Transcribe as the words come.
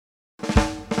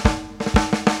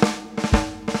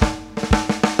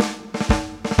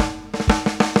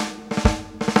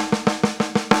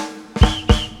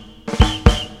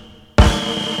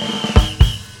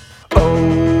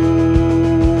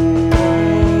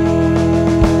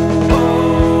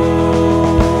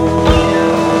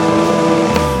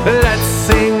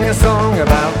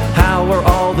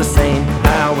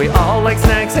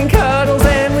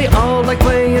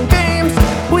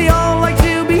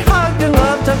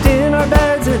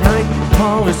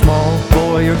tall or small,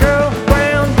 boy or girl,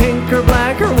 brown, pink or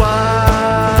black or white.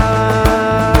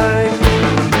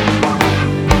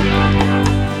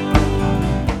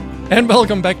 And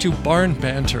welcome back to Barn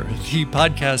Banter, the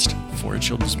podcast for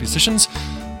children's musicians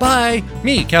by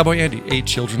me, Cowboy Andy, a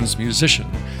children's musician.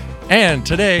 And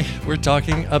today we're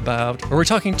talking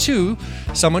to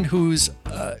someone who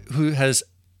has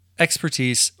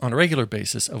expertise on a regular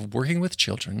basis of working with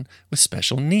children with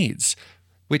special needs,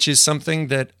 which is something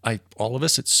that all of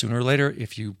us, it's sooner or later,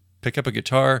 if you pick up a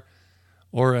guitar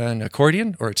or an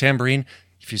accordion or a tambourine,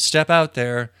 if you step out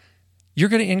there, you're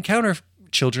going to encounter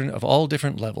children of all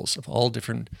different levels, of all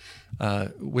different,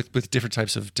 with different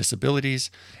types of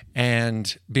disabilities,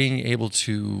 and being able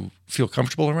to feel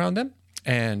comfortable around them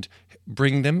and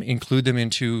include them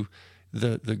into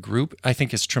the group, I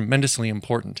think is tremendously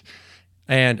important.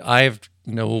 And I have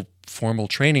no formal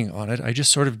training on it. I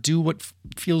just sort of do what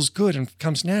feels good and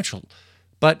comes natural.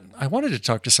 But I wanted to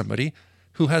talk to somebody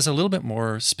who has a little bit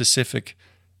more specific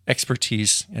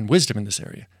expertise and wisdom in this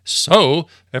area. So,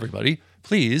 everybody,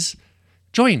 please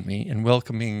join me in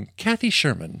welcoming Kathy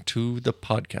Sherman to the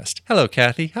podcast. Hello,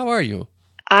 Kathy. How are you?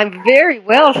 I'm very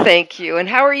well, thank you. And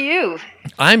how are you?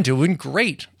 I'm doing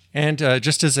great. And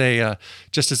just as a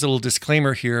little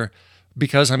disclaimer here,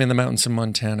 because I'm in the mountains of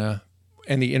Montana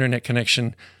and the internet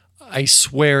connection, I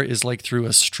swear, is like through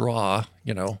a straw,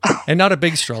 and not a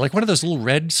big straw, like one of those little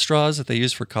red straws that they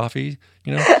use for coffee.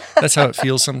 That's how it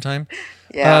feels sometimes.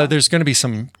 Yeah. There's going to be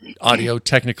some audio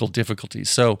technical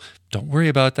difficulties, so don't worry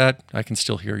about that. I can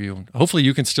still hear you. Hopefully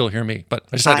you can still hear me, but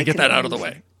I just had to get that out of the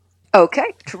way.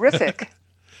 Okay, terrific.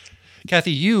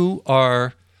 Kathy, you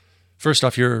are, first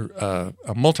off, you're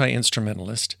a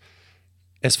multi-instrumentalist.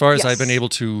 As far as I've been able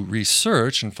to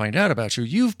research and find out about you,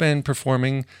 you've been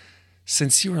performing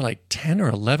since you were like 10 or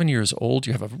 11 years old.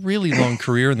 You have a really long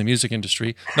career in the music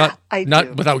industry. Not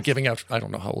without giving out, I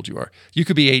don't know how old you are. You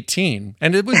could be 18,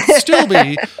 and it would still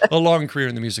be a long career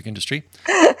in the music industry.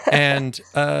 And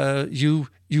you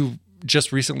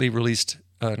just recently released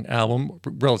an album,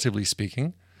 relatively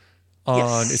speaking,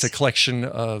 it's a collection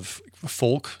of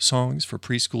folk songs for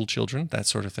preschool children, that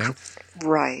sort of thing.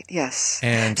 Right. Yes.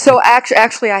 And so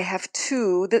actually, I have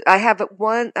two. I have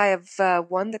one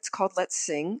that's called "Let's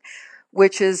Sing,"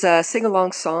 which is a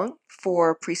sing-along song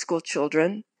for preschool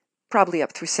children, probably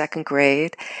up through second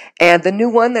grade. And the new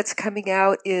one that's coming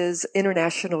out is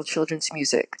international children's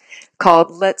music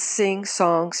called "Let's Sing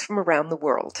Songs from Around the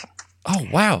World." Oh,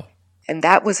 wow. And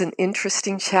that was an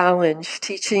interesting challenge,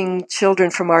 teaching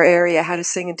children from our area how to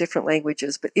sing in different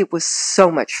languages, but it was so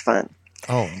much fun.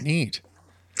 Oh, neat.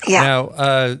 Yeah.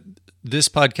 Now, this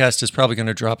podcast is probably going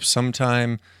to drop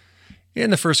sometime in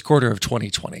the first quarter of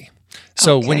 2020.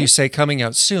 So when you say coming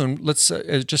out soon, let's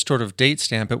just sort of date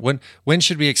stamp it. When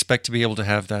should we expect to be able to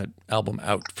have that album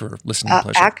out for listening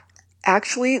pleasure?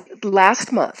 Actually,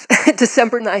 last month,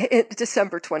 December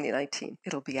 2019,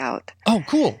 it'll be out. Oh,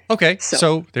 cool. Okay,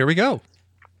 so there we go.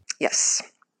 Yes.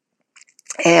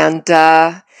 And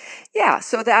so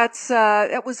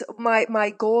that was my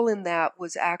goal in that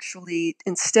was actually,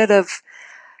 instead of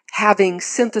having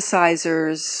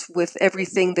synthesizers with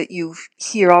everything that you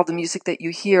hear, all the music that you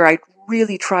hear, I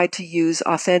really tried to use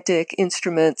authentic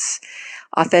instruments,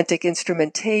 authentic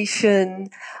instrumentation,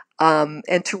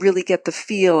 and to really get the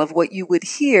feel of what you would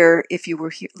hear if you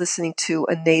were listening to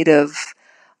a native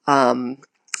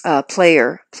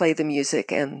player play the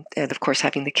music, and of course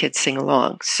having the kids sing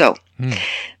along. So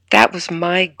that was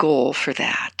my goal for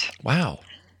that. Wow,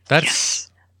 that's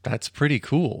pretty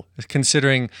cool.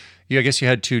 Considering, I guess you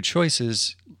had two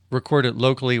choices: record it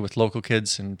locally with local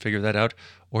kids and figure that out,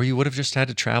 or you would have just had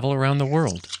to travel around the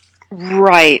world.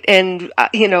 Right, and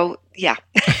yeah.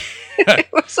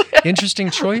 Interesting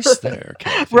choice there,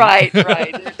 Kathy. Right.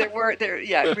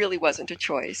 It really wasn't a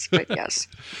choice, but yes.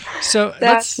 So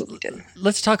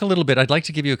let's talk a little bit. I'd like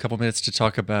to give you a couple minutes to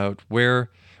talk about where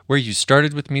you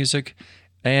started with music,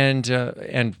 and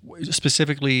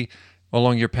specifically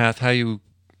along your path, how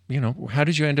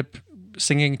did you end up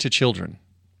singing to children?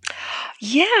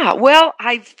 Yeah, well,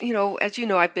 as you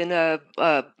know, I've been a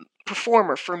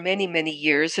performer for many, many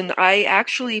years, and I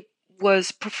actually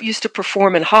used to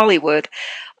perform in Hollywood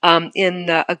in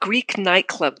a Greek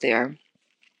nightclub there.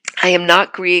 I am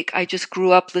not Greek. I just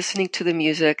grew up listening to the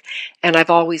music, and I've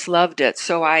always loved it.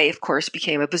 So I, of course,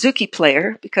 became a bouzouki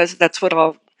player because that's what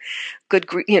all good,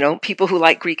 people who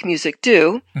like Greek music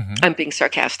do. Mm-hmm. I'm being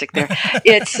sarcastic there.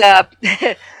 It's,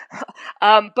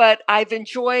 but I've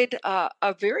enjoyed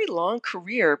a very long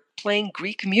career playing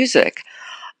Greek music.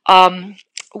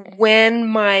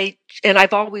 And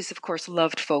I've always, of course,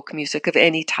 loved folk music of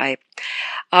any type.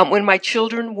 When my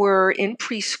children were in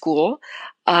preschool,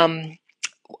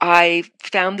 I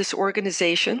found this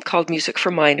organization called Music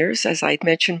for Minors, as I'd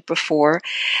mentioned before,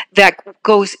 that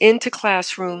goes into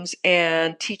classrooms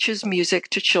and teaches music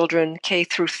to children K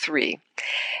through 3.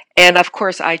 And of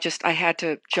course, I had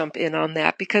to jump in on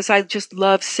that because I just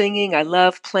love singing. I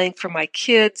love playing for my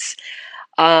kids.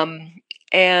 And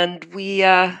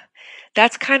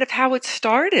that's kind of how it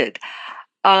started.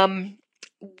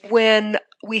 When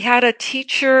we had a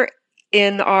teacher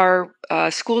in our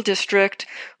school district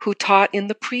who taught in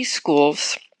the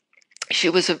preschools. She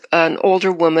was an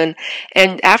older woman,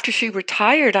 and after she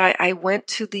retired, I went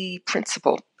to the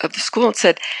principal of the school and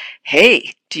said,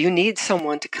 "Hey, do you need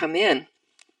someone to come in?"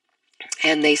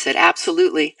 And they said,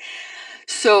 "Absolutely."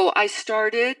 So I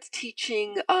started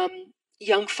teaching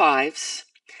young fives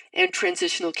and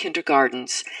transitional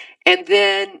kindergartens. And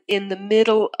then in the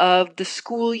middle of the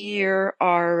school year,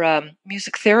 our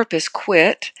music therapist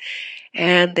quit,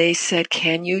 and they said,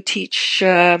 "Can you teach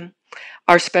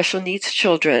our special needs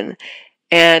children?"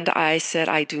 And I said,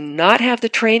 "I do not have the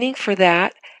training for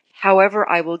that. However,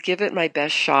 I will give it my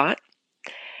best shot."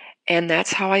 And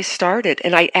that's how I started.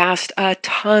 And I asked a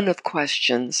ton of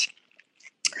questions.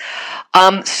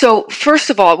 So first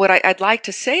of all, what I'd like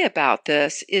to say about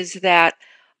this is that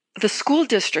the school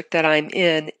district that I'm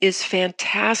in is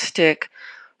fantastic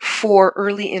for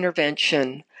early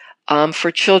intervention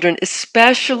for children,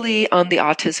 especially on the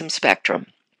autism spectrum.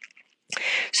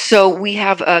 So we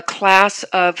have a class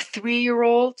of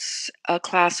 3-year-olds, a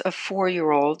class of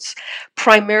 4-year-olds,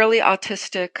 primarily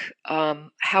autistic.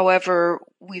 However,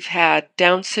 we've had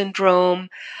Down syndrome,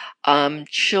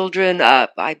 children.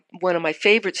 One of my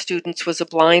favorite students was a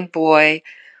blind boy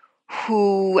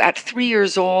who, at 3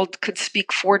 years old, could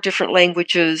speak 4 different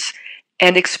languages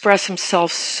and express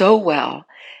himself so well.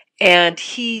 And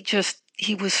he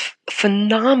was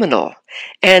phenomenal.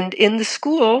 And in the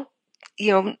school,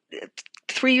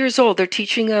 3 years old, they're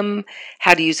teaching him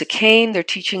how to use a cane. They're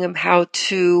teaching him how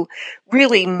to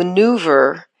really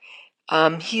maneuver.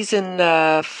 He's in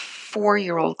a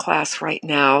 4-year-old class right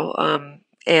now,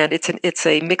 and it's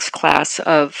a mixed class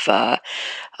of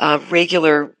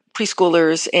regular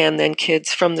preschoolers and then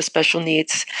kids from the special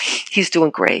needs. He's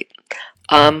doing great.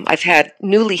 I've had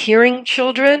newly hearing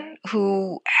children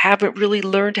who haven't really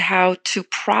learned how to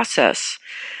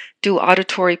do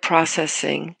auditory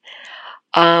processing.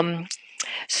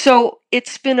 So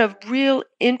it's been a real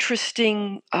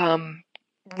interesting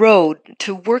road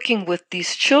to working with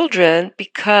these children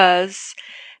because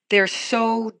they're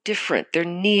so different. Their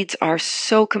needs are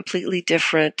so completely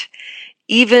different.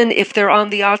 Even if they're on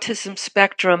the autism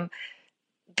spectrum,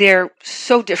 they're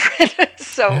so different.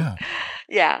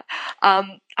 Yeah.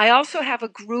 I also have a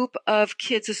group of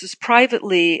kids, this is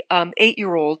privately,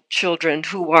 8-year-old children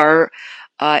who are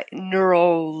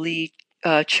neurally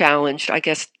challenged. I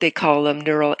guess they call them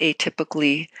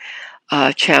neuroatypically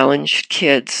challenged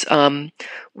kids.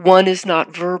 One is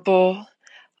not verbal.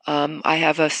 I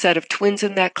have a set of twins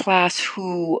in that class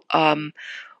who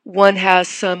one has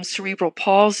some cerebral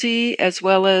palsy as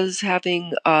well as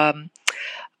having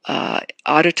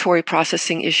auditory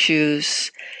processing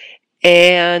issues,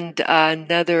 and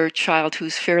another child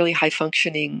who's fairly high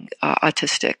functioning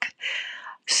autistic.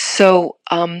 So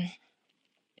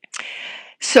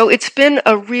it's been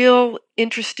a real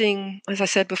interesting, as I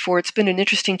said before, it's been an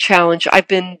interesting challenge. I've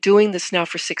been doing this now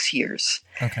for 6 years.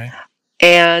 Okay.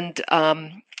 And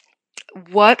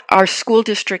what our school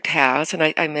district has, and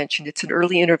I mentioned it's an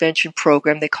early intervention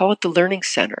program, they call it the Learning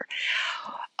Center.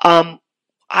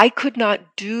 I could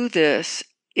not do this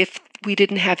if we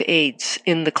didn't have aides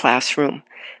in the classroom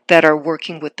that are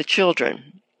working with the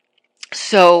children.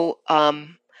 So,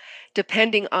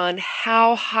 depending on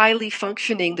how highly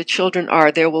functioning the children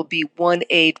are, there will be one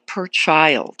aide per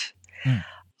child.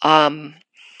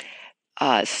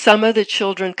 Some of the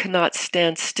children cannot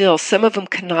stand still. Some of them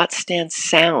cannot stand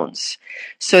sounds.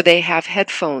 So they have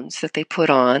headphones that they put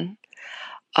on.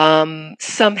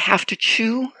 Some have to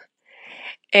chew.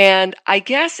 And I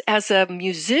guess as a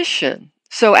musician,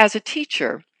 so as a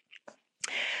teacher,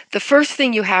 the first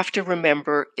thing you have to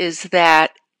remember is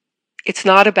that it's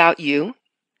not about you.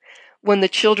 When the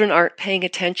children aren't paying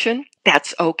attention,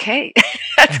 that's okay.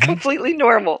 That's completely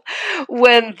normal.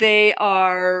 When they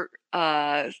are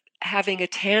having a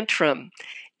tantrum,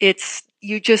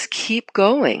 you just keep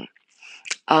going.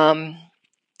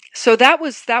 So that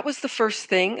was the first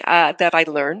thing that I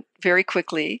learned very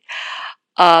quickly.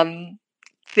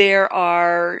 There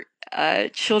are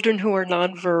children who are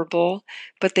nonverbal,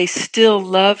 but they still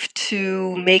love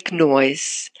to make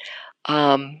noise.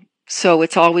 So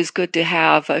it's always good to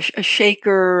have a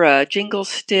shaker, a jingle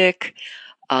stick,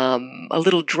 a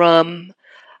little drum.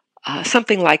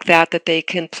 something like that they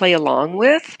can play along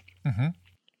with. Mm-hmm.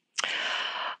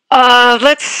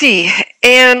 Let's see.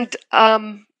 And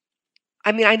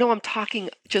I mean, I know I'm talking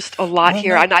just a lot Well,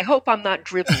 here, no, and I hope I'm not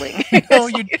dribbling. no,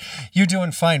 you're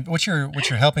doing fine. What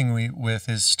you're helping me with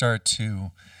is start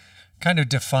to kind of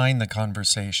define the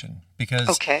conversation, because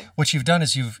Okay. what you've done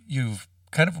is you've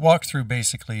kind of walked through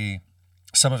basically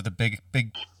some of the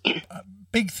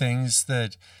big things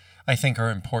that I think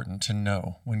are important to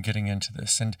know when getting into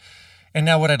this. And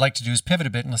now what I'd like to do is pivot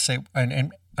a bit, and let's say,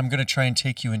 and I'm going to try and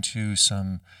take you into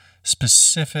some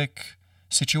specific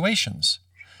situations,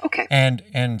 Okay.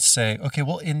 and say, okay,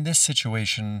 well, in this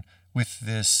situation with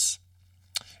this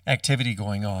activity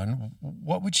going on,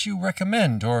 what would you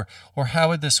recommend, or how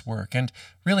would this work? And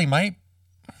really, I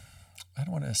don't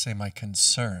want to say my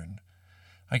concern.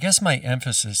 I guess my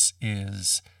emphasis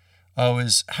is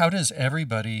how does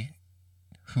everybody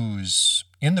who's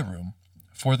in the room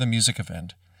for the music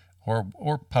event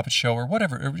or puppet show or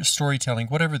whatever, or storytelling,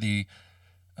 whatever the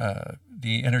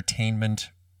entertainment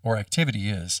or activity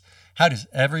is, how does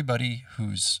everybody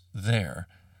who's there,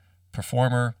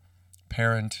 performer,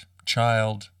 parent,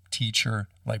 child, teacher,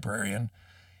 librarian,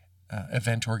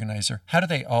 event organizer, how do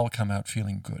they all come out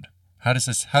feeling good?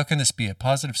 How can this be a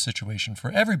positive situation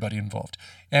for everybody involved?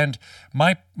 And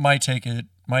my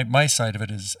side of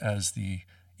it is, as the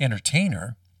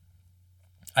entertainer,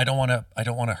 I don't want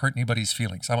to hurt anybody's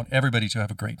feelings. I want everybody to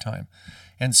have a great time.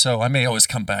 And so I may always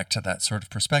come back to that sort of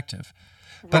perspective.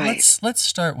 But Right. let's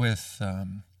start with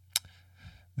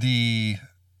the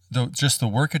the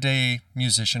workaday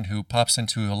musician who pops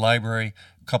into a library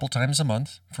a couple times a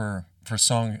month for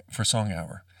song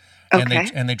hour.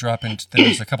 Okay. And they drop into,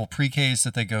 there's a couple pre-Ks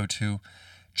that they go to,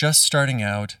 just starting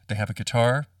out. They have a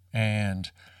guitar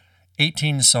and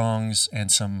 18 songs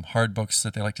and some hard books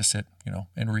that they like to sit,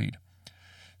 and read.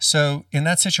 So in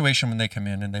that situation, when they come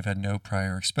in and they've had no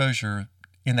prior exposure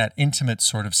in that intimate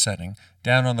sort of setting,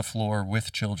 down on the floor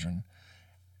with children,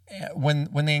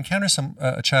 when they encounter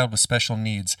a child with special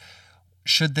needs,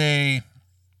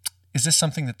 is this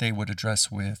something that they would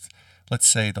address with, let's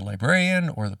say, the librarian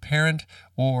or the parent,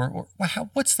 or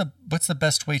what's the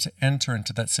best way to enter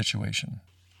into that situation?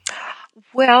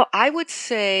 Well, I would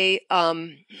say,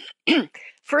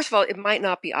 first of all, it might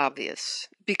not be obvious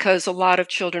because a lot of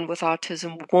children with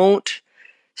autism won't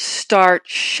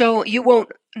you won't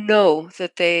know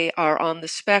that they are on the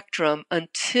spectrum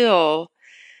until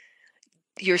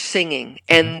you're singing,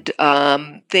 Mm-hmm.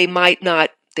 and they might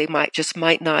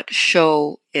not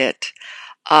show it.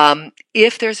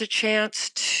 If there's a chance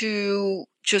to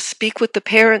just speak with the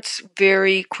parents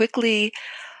very quickly,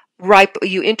 right,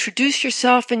 you introduce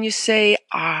yourself and you say,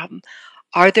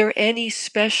 are there any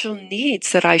special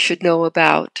needs that I should know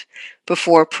about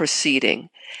before proceeding?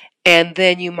 And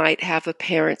then you might have a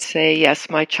parent say, yes,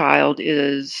 my child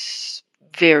is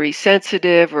very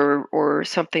sensitive, or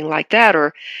something like that,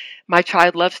 or my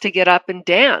child loves to get up and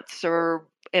dance,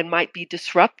 and might be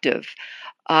disruptive.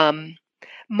 Um,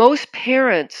 Most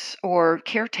parents or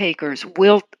caretakers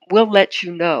will let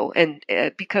you know, and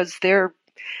because they're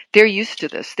used to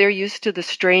this. They're used to the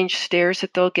strange stares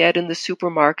that they'll get in the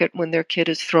supermarket when their kid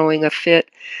is throwing a fit.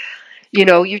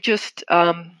 You just,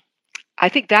 I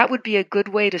think that would be a good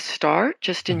way to start,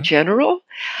 just in Mm-hmm. general.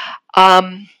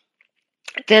 Um,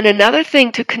 then another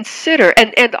thing to consider,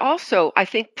 and also I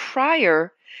think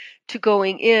prior to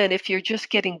going in, if you're just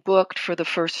getting booked for the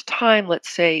first time, let's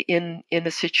say in a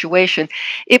situation,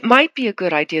 it might be a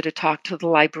good idea to talk to the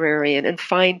librarian and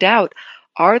find out,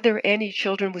 are there any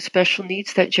children with special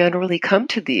needs that generally come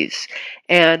to these,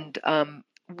 and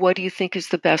what do you think is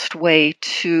the best way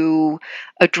to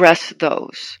address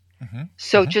those? Mm-hmm.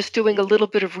 So Mm-hmm. just doing a little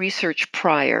bit of research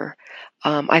prior,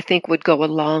 I think, would go a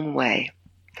long way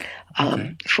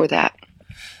Okay. for that.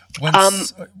 Um,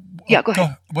 Once, yeah, go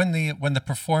ahead. when the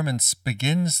performance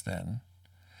begins, then,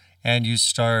 and you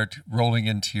start rolling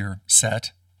into your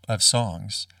set of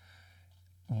songs,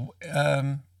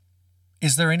 um,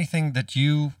 is there anything that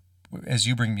as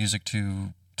you bring music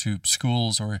to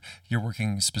schools, or you're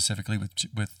working specifically with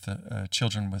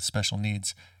children with special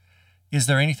needs, is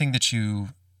there anything that you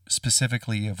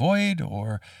specifically avoid,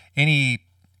 or any,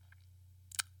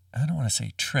 I don't want to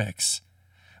say tricks,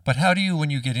 but how do you,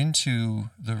 when you get into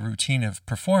the routine of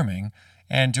performing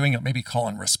and doing it, maybe call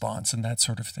and response and that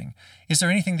sort of thing, is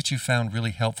there anything that you found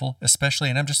really helpful, especially,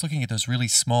 and I'm just looking at those really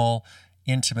small,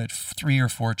 intimate 3 or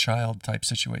 4 child type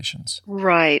situations?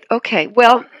 Right. Okay.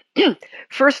 Well,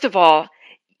 first of all,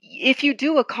 if you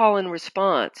do a call and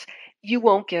response, you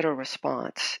won't get a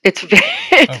response. It's Oh,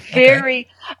 okay. very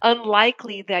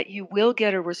unlikely that you will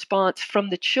get a response from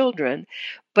the children,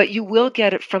 but you will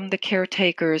get it from the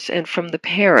caretakers and from the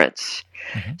parents.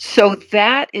 Hmm. So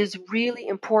that is really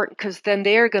important because then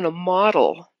they're going to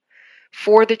model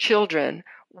for the children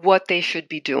what they should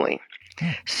be doing.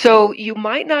 Hmm. So you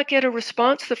might not get a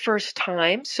response the first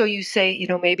time. So you say,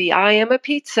 maybe I am a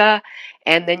pizza,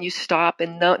 and then you stop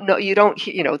and no, you don't,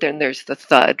 then there's the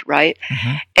thud, right?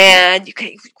 Hmm. And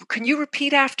can you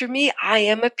repeat after me? I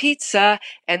am a pizza.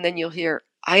 And then you'll hear,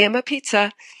 I am a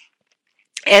pizza.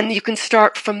 And you can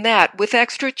start from that with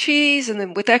extra cheese and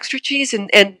then with extra cheese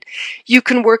and you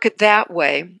can work it that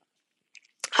way.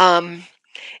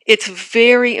 It's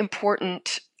very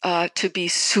important to be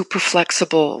super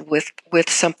flexible with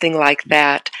something like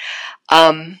that.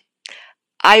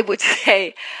 I would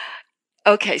say,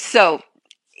 okay, so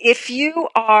if you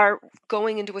are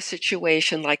going into a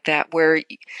situation like that where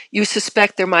you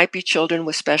suspect there might be children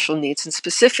with special needs, and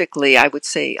specifically, I would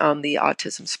say on the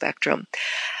autism spectrum,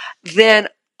 then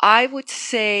I would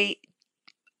say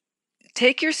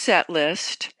take your set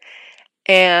list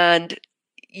and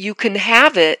you can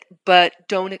have it, but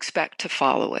don't expect to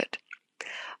follow it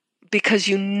because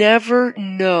you never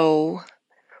know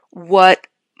what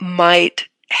might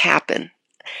happen.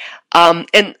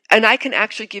 And I can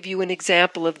actually give you an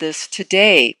example of this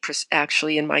today.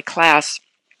 Actually, in my class,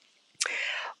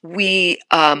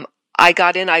 I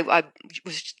got in. I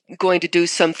was going to do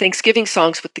some Thanksgiving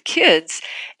songs with the kids,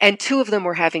 and two of them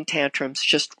were having tantrums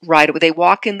just right away. They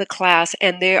walk in the class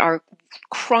and they are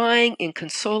crying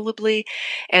inconsolably,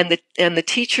 and the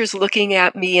teacher's looking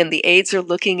at me, and the aides are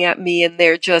looking at me, and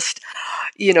they're just,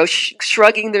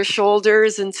 shrugging their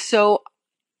shoulders, and so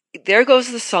there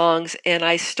goes the songs, and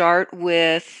I start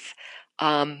with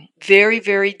very,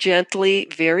 very gently,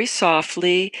 very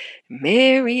softly,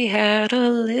 Mary had a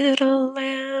little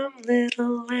lamb,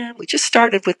 little lamb. We just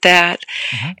started with that.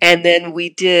 Hmm. And then we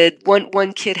did,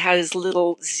 one kid had his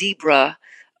little zebra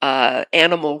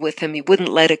animal with him. He wouldn't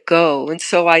let it go. And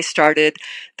so I started,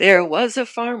 there was a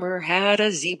farmer had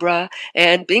a zebra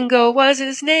and Bingo was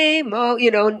his name. Oh,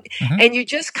 Hmm. and you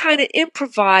just kind of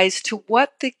improvise to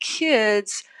what the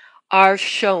kids are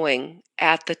showing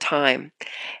at the time.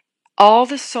 All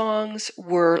the songs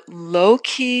were low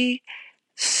key,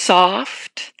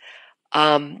 soft.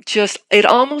 Just it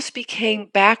almost became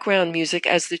background music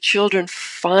as the children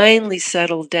finally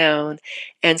settled down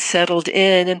and settled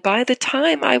in. And by the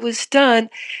time I was done,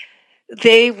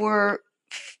 they were,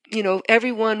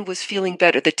 everyone was feeling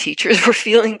better. The teachers were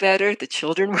feeling better. The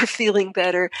children were feeling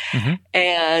better. Hmm.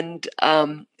 And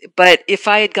but if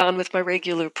I had gone with my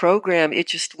regular program, it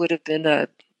just would have been a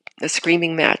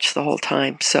screaming match the whole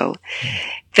time. So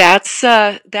that's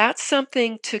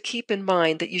something to keep in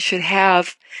mind that you should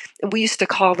have. And we used to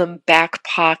call them back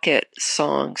pocket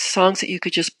songs that you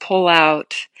could just pull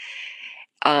out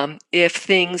if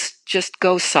things just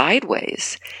go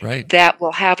sideways. Right. That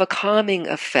will have a calming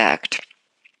effect.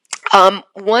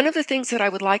 One of the things that I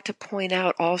would like to point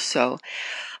out also,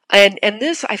 and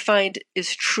this I find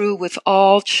is true with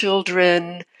all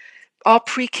children, all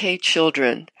pre-K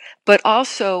children, but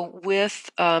also with,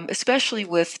 especially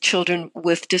with children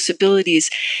with disabilities,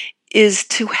 is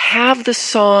to have the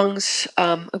songs,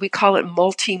 we call it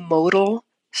multimodal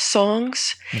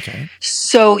songs. Okay.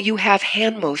 So you have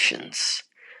hand motions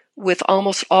with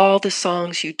almost all the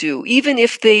songs you do, even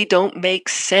if they don't make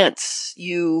sense.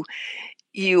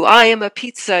 I am a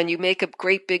pizza, and you make a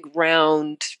great big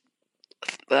round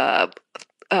uh,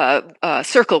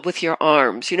 circle with your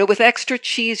arms. With extra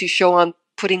cheese, you show on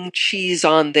putting cheese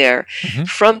on there. Hmm.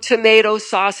 From tomato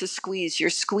sauce is squeezed. You're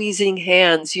squeezing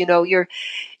hands. You're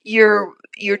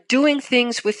doing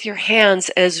things with your hands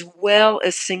as well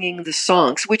as singing the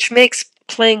songs, which makes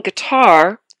playing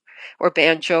guitar or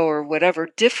banjo or whatever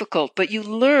difficult. But you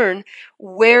learn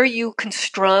where you can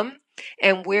strum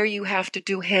and where you have to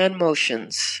do hand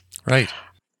motions. Right.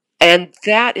 And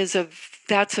that's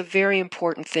a very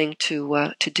important thing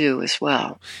to do as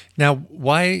well. Now,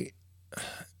 why?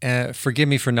 Forgive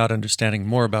me for not understanding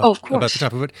more Oh, of about the course.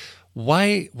 topic, but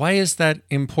why is that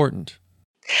important?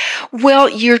 Well,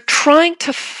 you're trying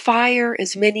to fire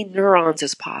as many neurons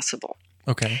as possible.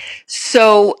 Okay.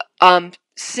 So,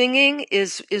 singing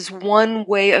is one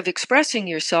way of expressing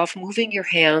yourself. Moving your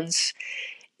hands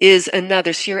is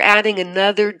another. So you're adding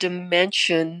another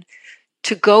dimension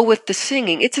to go with the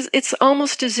singing. It's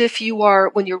almost as if you are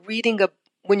when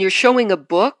you're showing a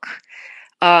book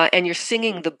and you're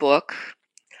singing the book.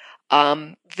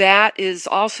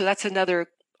 That's another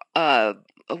a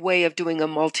way of doing a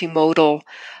multimodal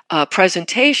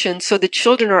presentation. So the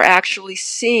children are actually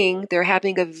seeing, they're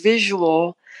having a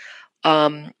visual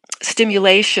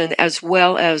stimulation as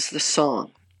well as the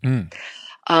song. Mm.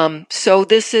 So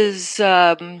this is,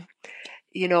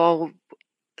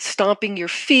 stomping your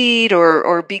feet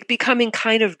or becoming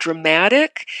kind of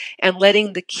dramatic and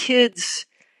letting the kids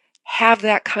have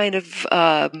that kind of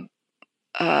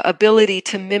ability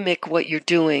to mimic what you're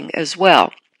doing as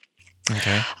well.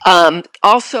 Okay.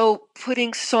 Also,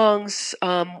 putting songs.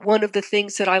 One of the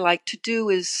things that I like to do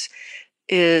is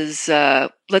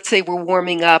let's say we're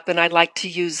warming up, and I like to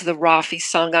use the Rafi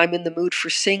song "I'm in the Mood for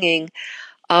Singing."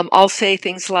 I'll say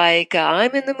things like,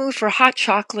 "I'm in the mood for hot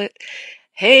chocolate.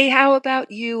 Hey, how about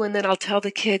you?" And then I'll tell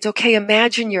the kids, "Okay,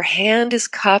 imagine your hand is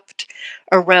cupped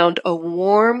around a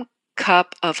warm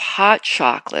cup of hot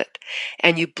chocolate,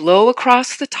 and you blow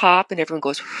across the top, and everyone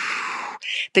goes."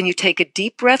 Then you take a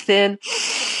deep breath in,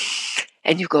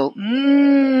 and you go,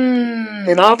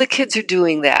 and all the kids are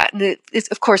doing that. And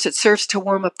of course, it serves to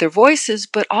warm up their voices,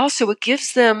 but also it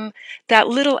gives them that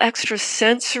little extra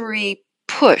sensory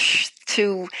push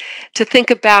to think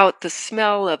about the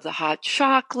smell of the hot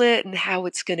chocolate and how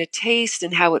it's going to taste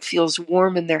and how it feels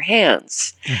warm in their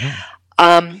hands.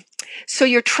 Mm-hmm. So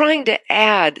you're trying to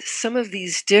add some of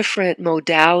these different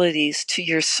modalities to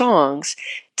your songs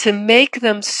to make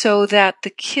them so that the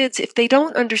kids, if they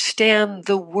don't understand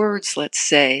the words, let's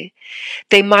say,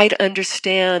 they might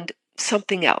understand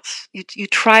something else. You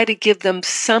try to give them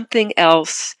something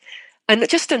else, and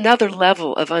just another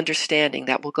level of understanding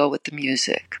that will go with the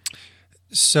music.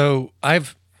 So I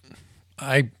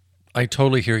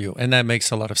totally hear you, and that makes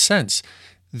a lot of sense.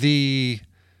 The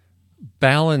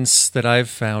balance that I've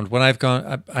found when I've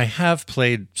gone, I have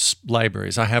played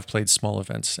libraries, I have played small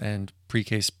events and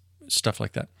pre-K stuff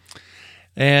like that.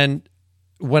 And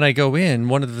when I go in,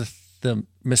 one of the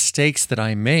mistakes that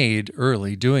I made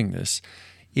early doing this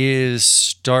is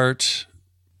start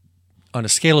on a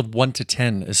scale of 1 to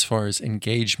 10 as far as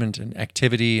engagement and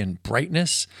activity and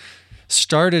brightness.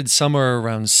 Started somewhere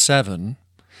around 7,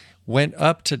 went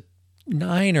up to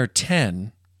 9 or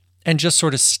 10, and just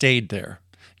sort of stayed there,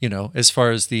 as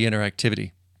far as the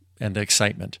interactivity and the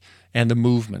excitement and the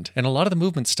movement. And a lot of the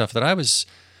movement stuff that I was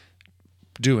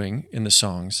doing in the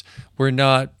songs were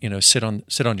not, sit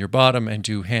on your bottom and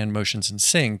do hand motions and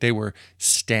sing. They were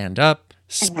stand up,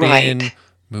 spin, Right.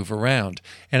 move around.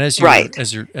 And as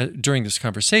you're during this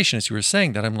conversation, as you were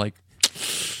saying that, I'm like,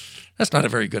 that's not a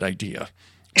very good idea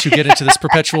to get into this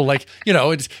perpetual,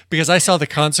 it's because I saw the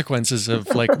consequences of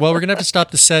well, we're going to have to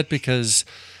stop the set because,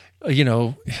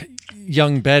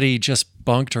 young Betty just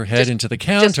bunked her head into the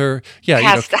counter.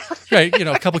 Right.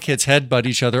 A couple kids headbutt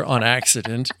each other on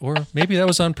accident, or maybe that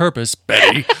was on purpose,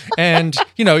 Betty. And,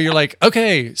 you're like,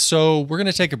 okay, so we're going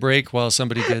to take a break while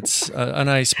somebody gets an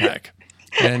ice pack.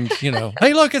 And,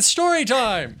 hey, look, it's story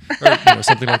time, or,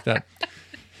 something like that.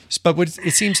 But what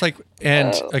it seems like,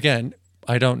 and again,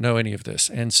 I don't know any of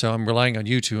this, and so I'm relying on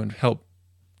you to help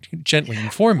gently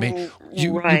inform me.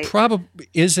 You probably,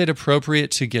 is it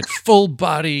appropriate to get full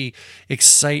body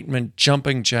excitement,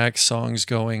 jumping jack songs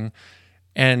going,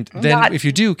 and then if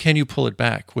you do, can you pull it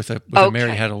back with a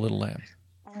Mary Had a Little Lamb?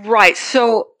 Right.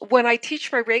 So when I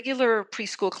teach my regular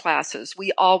preschool classes,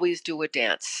 we always do a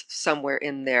dance somewhere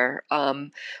in there.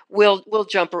 We'll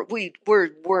jump. We're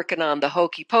working on the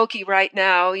hokey pokey right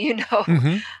now.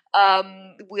 Mm-hmm.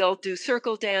 We'll do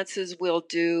circle dances. We'll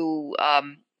do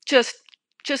just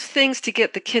things to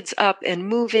get the kids up and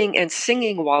moving and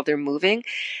singing while they're moving,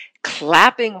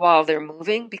 clapping while they're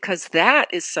moving, because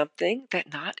that is something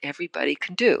that not everybody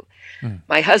can do.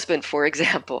 My husband, for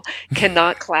example,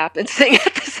 cannot clap and sing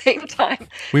at the same time.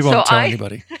 We won't tell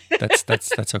anybody.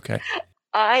 That's okay.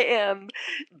 I am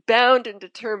bound and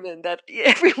determined that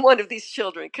every one of these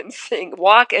children can sing,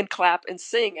 walk and clap and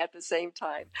sing at the same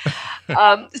time.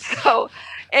 So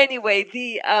anyway,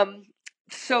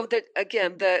 so that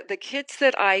again, the kids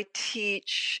that I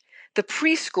teach, the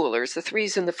preschoolers, the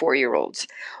 3s and the 4-year-olds,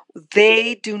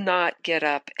 they do not get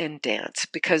up and dance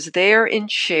because they're in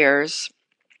chairs.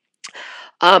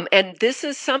 And this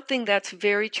is something that's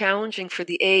very challenging for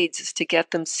the aides, is to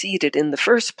get them seated in the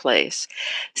first place.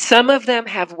 Some of them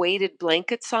have weighted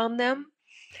blankets on them.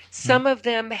 Some of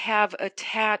them have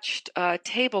attached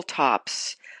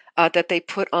tabletops that they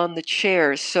put on the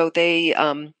chairs, so they're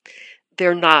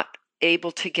not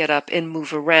able to get up and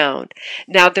move around.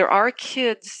 Now, there are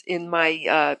kids in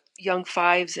my young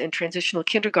 5s and transitional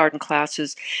kindergarten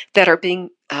classes that are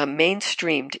being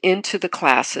mainstreamed into the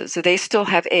classes. So they still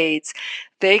have aides.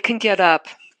 They can get up.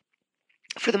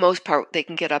 For the most part, they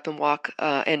can get up and walk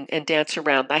and dance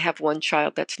around. I have one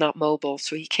child that's not mobile,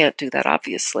 so he can't do that,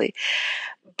 obviously.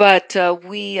 But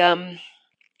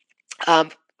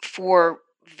for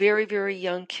very, very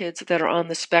young kids that are on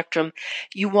the spectrum,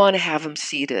 you want to have them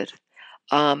seated.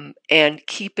 And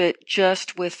keep it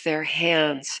just with their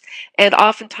hands. And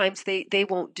oftentimes they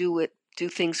won't do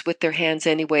things with their hands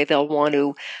anyway. They'll want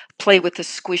to play with a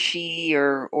squishy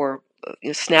or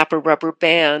snap a rubber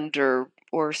band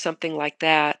or something like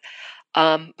that.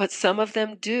 But some of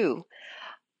them do.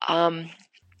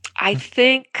 I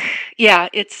think, yeah,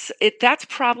 that's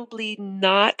probably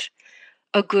not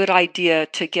a good idea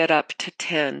to get up to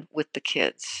 10 with the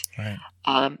kids. Right.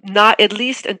 Not at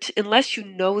least unless you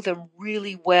know them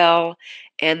really well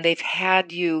and they've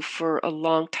had you for a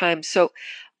long time. So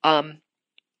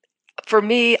for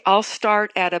me, I'll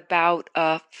start at about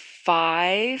a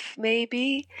 5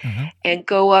 maybe and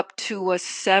go up to a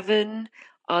 7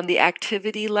 on the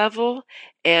activity level.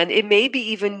 And it maybe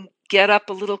even get up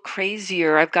a little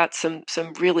crazier. I've got some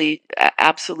really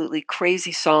absolutely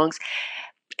crazy songs.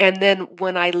 And then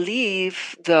when I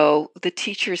leave, though, the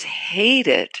teachers hate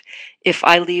it if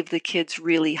I leave the kids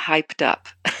really hyped up.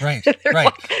 Right,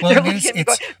 right. Well,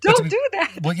 don't do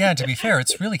that. Well, yeah, to be fair,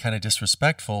 it's really kind of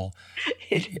disrespectful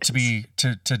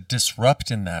to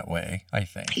disrupt in that way, I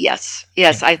think. Yes,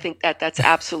 yeah. I think that's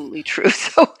absolutely true.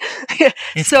 So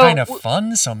it's kind of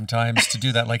fun sometimes to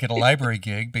do that, like at a library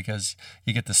gig, because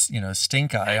you get this,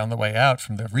 stink eye on the way out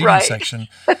from the reading section.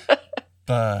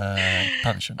 But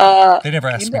probably shouldn't. They never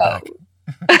asked me back.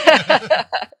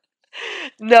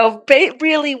 No,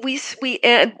 really, we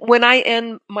end when I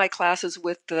end my classes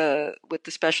with the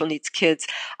special needs kids.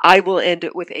 I will end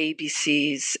it with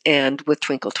ABCs and with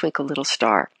Twinkle Twinkle Little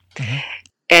Star,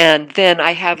 and then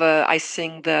I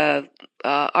sing the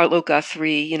Arlo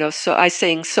Guthrie. So I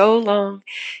sing "So Long,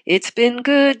 It's Been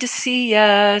Good to See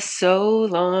Ya." So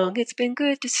long, it's been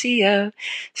good to see ya.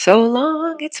 So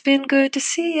long, it's been good to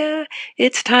see ya.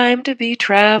 It's time to be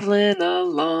traveling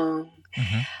along.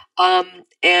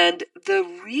 And the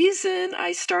reason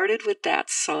I started with that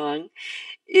song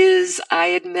is I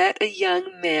had met a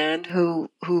young man who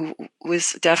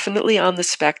was definitely on the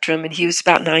spectrum, and he was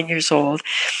about 9 years old.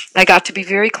 I got to be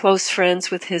very close friends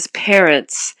with his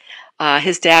parents.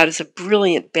 His dad is a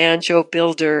brilliant banjo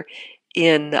builder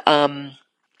in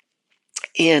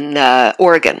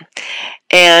Oregon,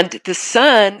 and the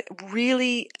son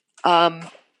really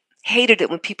hated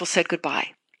it when people said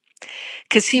goodbye,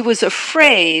 because he was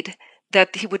afraid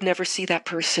that he would never see that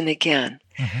person again.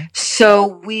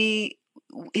 So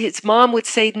his mom would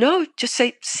say, no, just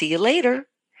say, see you later.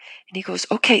 And he goes,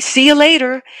 okay, see you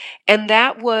later. And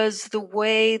that was the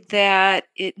way that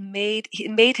it made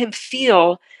him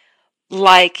feel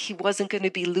like he wasn't going to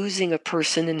be losing a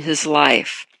person in his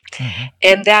life.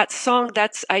 And that song,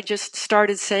 I just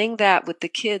started saying that with the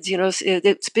kids,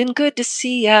 it's been good to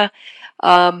see ya.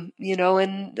 And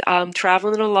I'm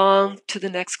traveling along to the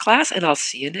next class, and I'll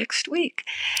see you next week.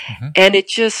 And it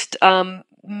just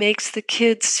makes the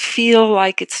kids feel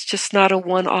like it's just not a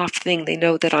one-off thing. They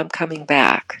know that I'm coming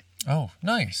back. Oh,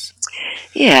 nice.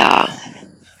 Yeah.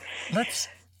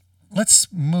 Let's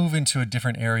move into a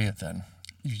different area then.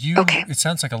 Okay. It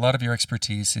sounds like a lot of your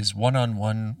expertise is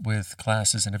one-on-one with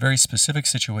classes in a very specific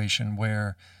situation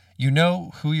where you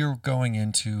know who you're going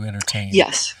in to entertain.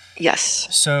 Yes.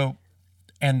 So,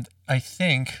 and I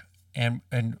think, and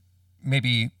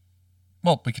maybe,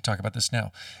 well, we could talk about this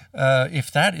now.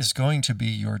 If that is going to be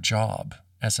your job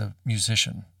as a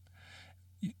musician,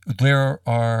 there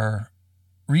are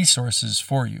resources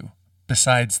for you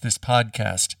besides this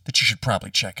podcast that you should probably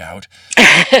check out.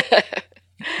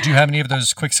 Do you have any of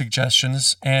those quick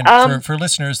suggestions? And for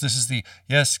listeners, this is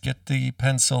get the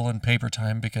pencil and paper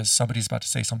time, because somebody's about to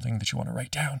say something that you want to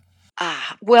write down.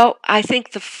 Well, I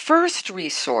think the first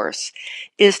resource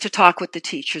is to talk with the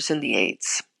teachers and the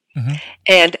aides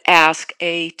and ask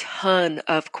a ton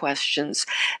of questions.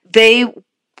 They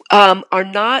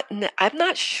I'm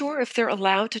not sure if they're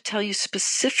allowed to tell you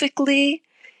specifically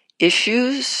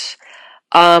issues,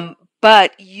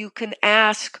 but you can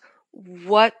ask,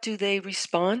 what do they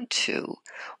respond to?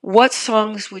 What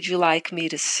songs would you like me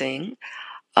to sing?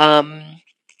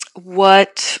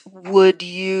 What would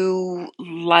you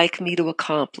like me to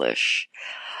accomplish?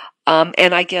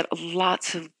 And I get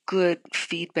lots of good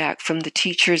feedback from the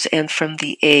teachers and from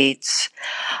the aides.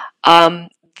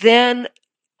 Then,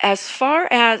 as far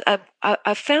as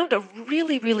I found a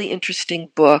really, really interesting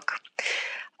book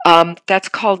that's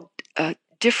called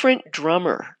Different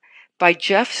Drummer by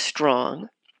Jeff Strong.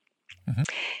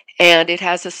 And it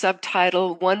has a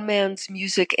subtitle, One Man's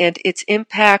Music and Its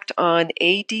Impact on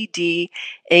ADD,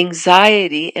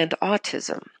 Anxiety, and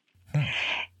Autism.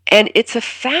 And it's a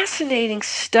fascinating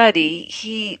study.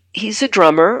 He's a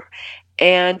drummer,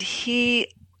 and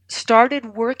he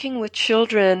started working with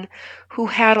children who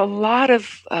had a lot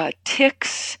of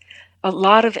tics, a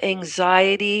lot of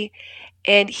anxiety,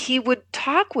 and he would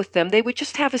talk with them. They would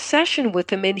just have a session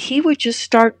with him, and he would just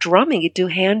start drumming. He'd do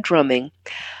hand drumming.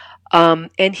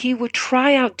 And he would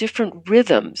try out different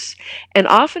rhythms. And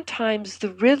oftentimes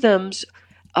the rhythms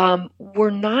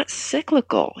were not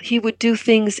cyclical. He would do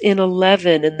things in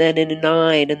 11 and then in a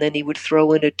 9, and then he would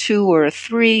throw in a 2 or a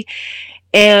 3,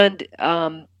 and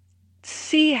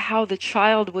see how the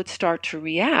child would start to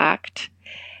react,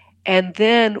 and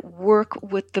then work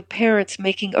with the parents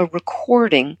making a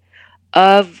recording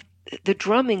of the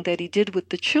drumming that he did with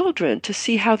the children to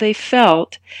see how they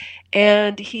felt.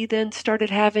 And he then started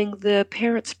having the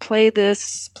parents play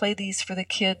these for the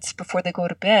kids before they go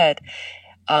to bed,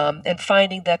 and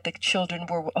finding that the children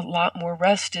were a lot more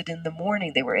rested in the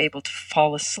morning. They were able to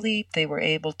fall asleep. They were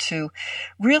able to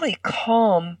really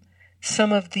calm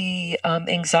some of the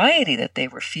anxiety that they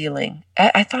were feeling.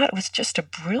 I thought it was just a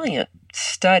brilliant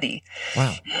study.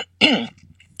 Wow.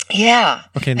 Yeah.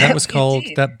 Okay, and that was called,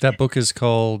 that book is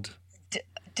called?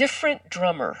 Different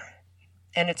Drummer,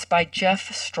 and it's by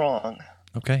Jeff Strong.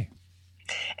 Okay.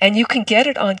 And you can get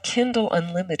it on Kindle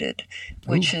Unlimited,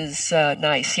 which is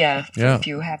nice. Yeah. If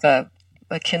you have a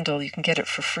Kindle, you can get it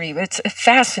for free. It's a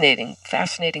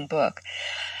fascinating book.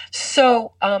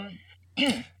 So,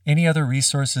 any other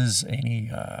resources, any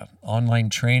online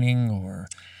training or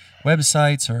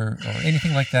websites or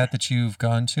anything like that you've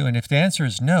gone to? And if the answer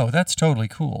is no, that's totally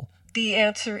cool. The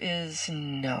answer is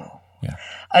no. Yeah.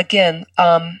 Again,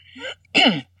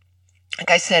 like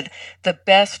I said, the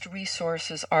best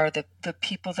resources are the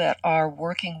people that are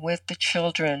working with the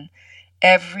children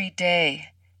every day,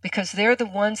 because they're the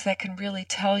ones that can really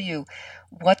tell you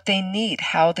what they need,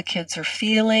 how the kids are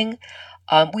feeling.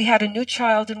 We had a new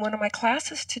child in one of my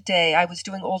classes today. I was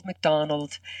doing Old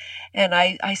MacDonald, and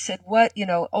I said, what,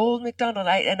 Old MacDonald,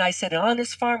 and I said, on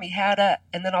his farm he had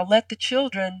and then I'll let the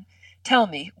children tell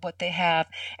me what they have.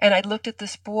 And I looked at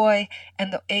this boy,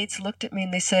 and the aides looked at me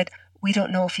and they said, we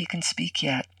don't know if he can speak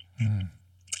yet. Mm.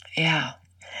 Yeah.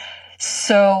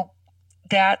 So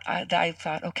that I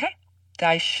thought, okay,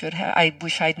 I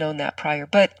wish I'd known that prior,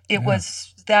 but it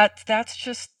was that's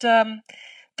just the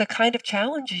kind of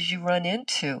challenges you run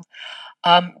into.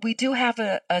 We do have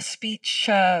a speech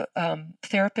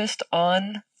therapist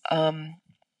on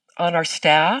our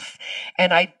staff,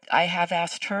 and I have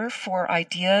asked her for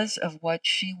ideas of what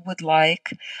she would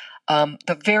like.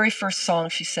 The very first song,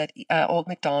 she said, Old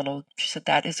MacDonald, she said,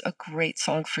 that is a great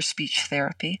song for speech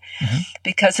therapy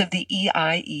because of the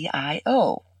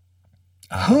E-I-E-I-O.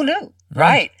 Who knew?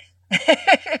 Right.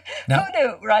 Who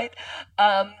knew, right?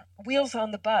 Wheels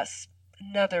on the Bus,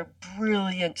 another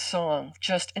brilliant song,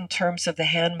 just in terms of the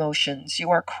hand motions. You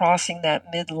are crossing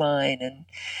that midline and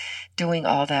doing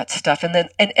all that stuff. And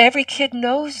every kid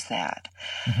knows that.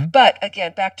 Mm-hmm. But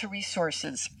again, back to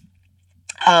resources.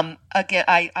 Again,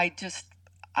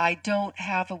 I don't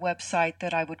have a website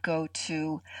that I would go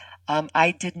to.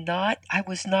 I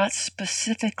was not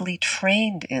specifically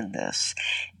trained in this.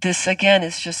 This, again,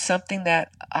 is just something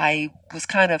that I was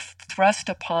kind of thrust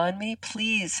upon me.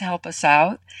 Please help us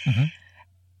out. Mm-hmm.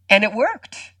 And it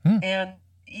worked. And,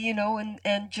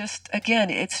 and just, again,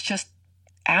 it's just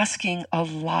asking a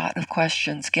lot of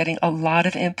questions, getting a lot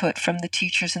of input from the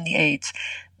teachers and the aides.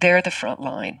 They're the front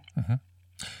line. Mm-hmm.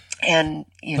 And,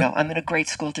 I'm in a great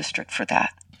school district for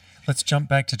that. Let's jump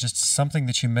back to just something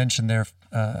that you mentioned there,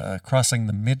 crossing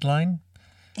the midline.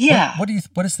 Yeah.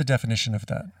 What is the definition of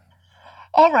that?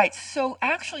 All right. So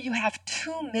actually you have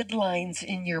two midlines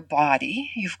in your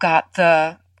body. You've got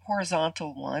the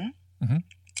horizontal one, mm-hmm.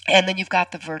 and then you've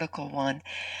got the vertical one.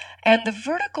 And the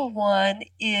vertical one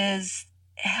is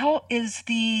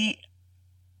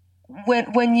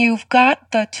when you've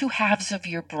got the two halves of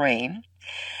your brain,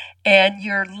 and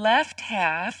your left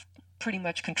half pretty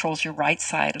much controls your right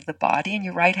side of the body, and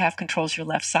your right half controls your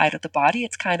left side of the body.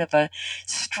 It's kind of a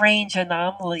strange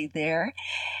anomaly there.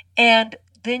 And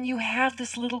then you have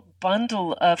this little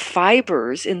bundle of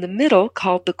fibers in the middle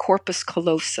called the corpus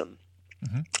callosum.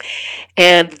 Mm-hmm.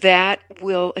 And that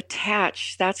will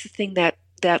attach, that's the thing that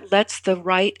lets the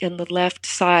right and the left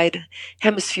side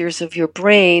hemispheres of your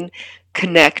brain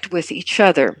connect with each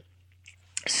other.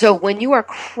 So when you are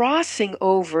crossing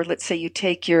over, let's say you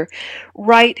take your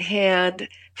right hand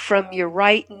from your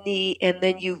right knee and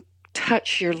then you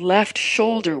touch your left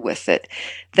shoulder with it,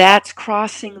 that's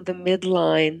crossing the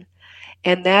midline,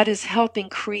 and that is helping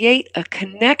create a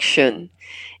connection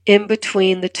in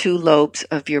between the two lobes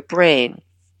of your brain.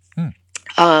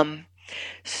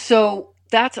 So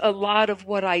that's a lot of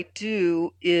what I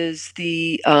do is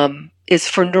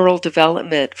for neural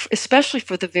development, especially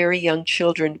for the very young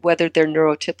children, whether they're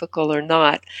neurotypical or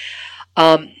not.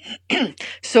 Um,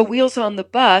 so Wheels on the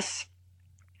Bus,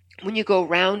 when you go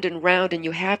round and round and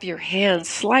you have your hands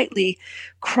slightly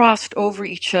crossed over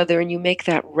each other and you make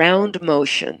that round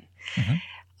motion,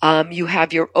 you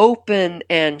have your open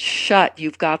and shut.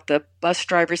 You've got the bus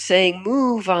driver saying,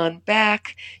 move on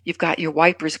back. You've got your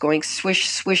wipers going swish,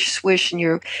 swish, swish, and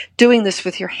you're doing this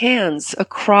with your hands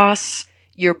across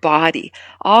your body.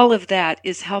 All of that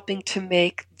is helping to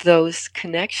make those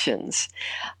connections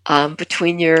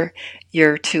between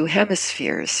your two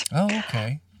hemispheres. Oh,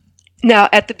 okay. Now,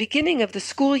 at the beginning of the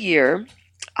school year,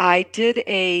 I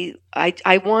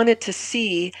wanted to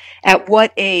see at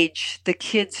what age the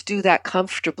kids do that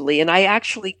comfortably. And I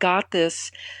actually got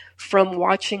this from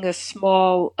watching a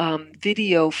small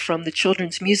video from the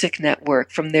Children's Music Network,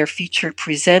 from their featured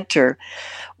presenter,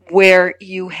 where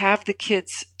you have the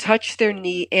kids touch their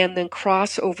knee and then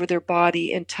cross over their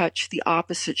body and touch the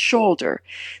opposite shoulder.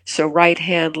 So right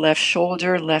hand, left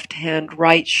shoulder, left hand,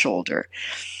 right shoulder.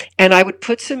 And I would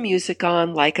put some music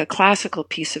on, like a classical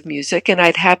piece of music, and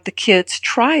I'd have the kids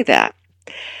try that.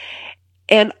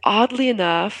 And oddly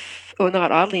enough, or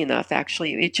not oddly enough,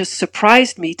 actually, it just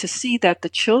surprised me to see that the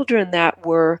children that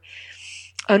were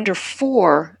under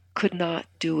 4 could not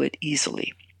do it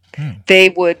easily. They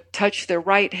would touch their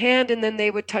right hand and then they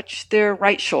would touch their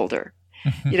right shoulder.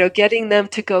 Getting them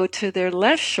to go to their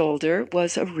left shoulder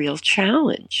was a real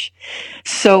challenge.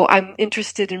 So I'm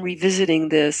interested in revisiting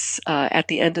this at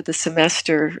the end of the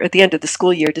semester, at the end of the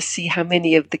school year, to see how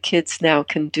many of the kids now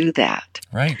can do that.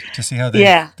 Right, to see how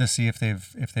to see if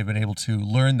they've been able to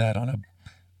learn that on a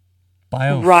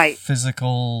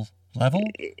biophysical level.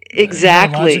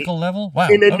 Exactly. Neurological level? Wow.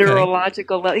 In a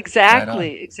neurological level.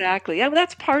 Exactly. Yeah, well,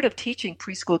 that's part of teaching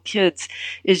preschool kids,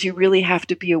 is you really have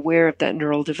to be aware of that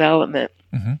neural development.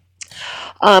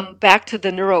 Back to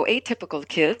the neuroatypical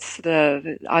kids,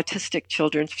 the autistic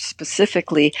children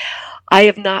specifically, I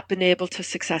have not been able to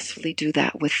successfully do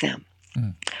that with them.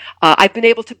 I've been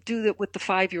able to do that with the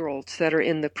 5-year-olds that are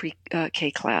in the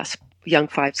pre-K class, young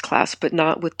fives class, but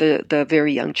not with the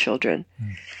very young children.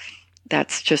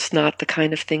 That's just not the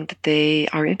kind of thing that they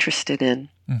are interested in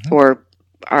or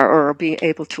are being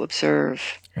able to observe.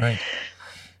 Right.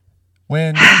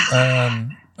 When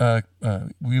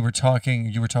you were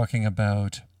talking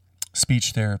about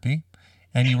speech therapy,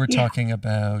 and you were talking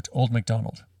about Old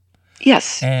MacDonald.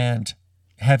 Yes. And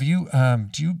have you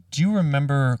do you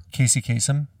remember Casey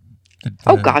Kasem?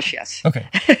 Oh gosh, yes. Okay.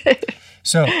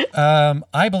 So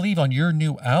I believe on your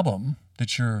new album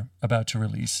that you're about to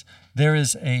release, there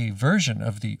is a version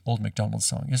of the Old MacDonald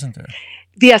song, isn't there?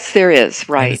 Yes, there is.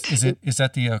 Right. Is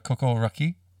that the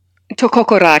Kokoraki?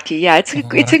 Tokokoraki, yeah. It's in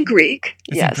Greek.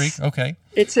 It's yes. in Greek? Okay.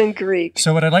 It's in Greek.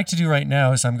 So what I'd like to do right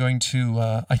now is I'm going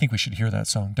to, I think we should hear that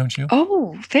song, don't you?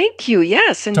 Oh, thank you.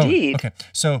 Yes, indeed. Totally. Okay.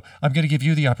 So I'm going to give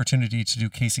you the opportunity to do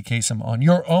Casey Kasem on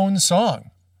your own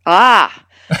song. All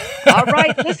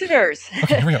right, listeners.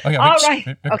 Okay, here we go. Okay, all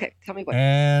right. Okay, tell me what.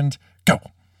 And go.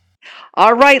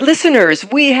 All right, listeners,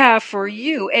 we have for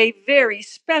you a very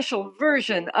special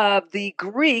version of the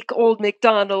Greek Old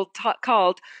MacDonald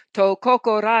called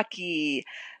Tokokoraki.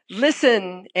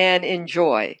 Listen and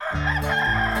enjoy.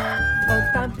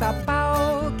 Όταν θα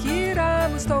πάω κύρα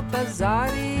μου στο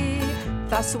παζάρι,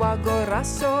 θα σου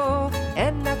αγοράσω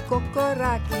ένα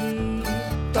κοκοράκι.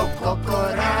 Το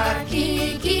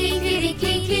κοκοράκι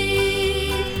κικυρικικι,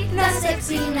 να σε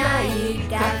ξυνάει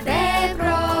κάθε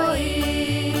πρωί.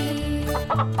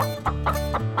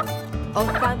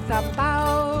 Όταν θα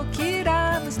πάω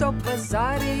κύρα μου στο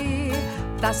παζάρι,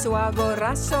 θα σου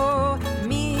αγοράσω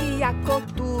μία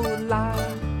κοτούλα.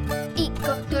 Η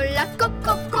κοτούλα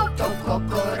κοκοκο, το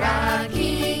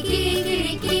κοκοράκι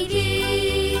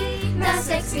κικυρικικι, να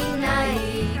σε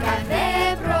ξυνάει κάθε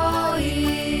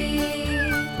πρωί.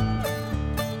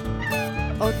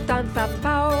 Όταν θα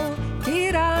πάω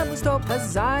κύρα μου στο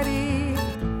παζάρι,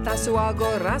 θα σου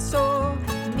αγοράσω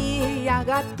μία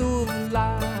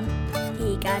γατούλα.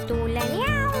 Η γατούλα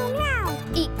νιάου νιάου,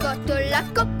 η κοτούλα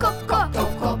κοκοκο, το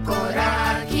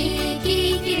κοκοράκι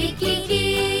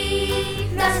κικυρικικι,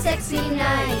 να σε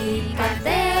ξυνάει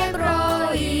κάθε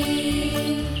πρωί.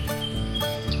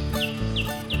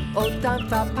 Όταν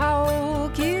θα πάω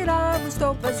κύρα μου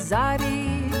στο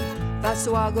παζάρι, θα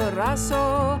σου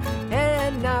αγοράσω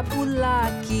ένα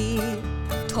πουλάκι.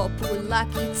 Το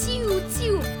πουλάκι τσιου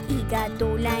τσιου, η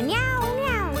γατούλα νιάου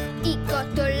νιάου, η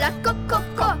κοτούλα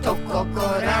κοκοκο, το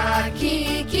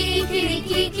κοκοράκι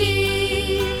κικυρικικι,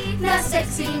 να σε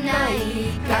ξυνάει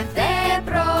κάθε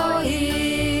πρωί.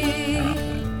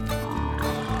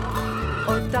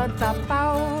 Όταν θα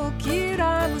πάω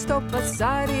κύρα μου στο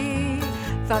παζάρι,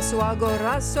 θα σου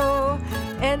αγοράσω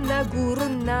ένα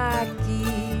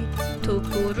γουρνάκι.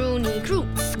 Tokuruni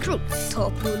Croots Croots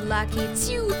Topulaki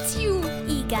Tiu Tiu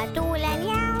Igatola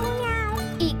Miau Miau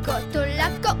Ikotola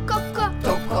Kokoko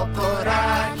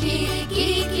Tokokoraki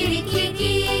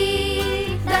Kikirikiki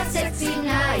Da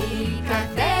Setsinai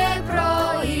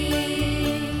Katebroi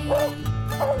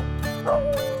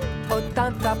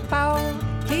 80 pau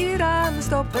Kiram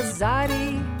sto Pazari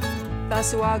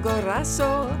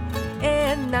Tasuagoraso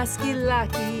E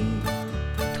Naskilaki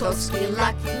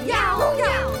Toskilaki Miau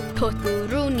Miau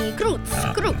Tokuruni Croots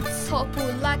Croots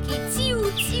Topulaki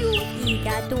Tiu Tiu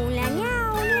Igatola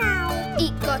Miau Miau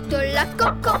Ikotola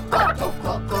Kokoko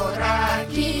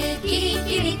Tokokoraki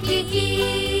Kikirikiki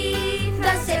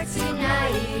Da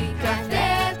Setsinai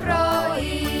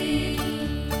Katebroi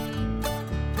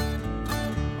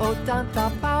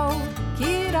 80 pau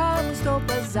Kiram sto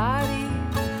Pazari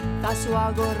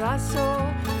Tasuagoraso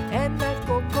E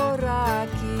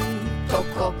Kokoraki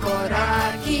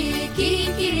Tokokoraki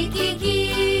Kikirikiki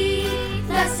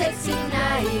La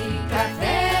Setsinai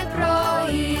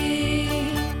Katebroi.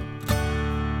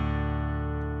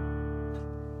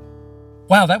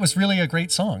 Wow, that was really a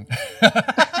great song.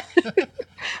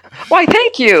 Why,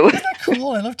 thank you. Isn't that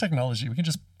cool? I love technology. We can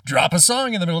just drop a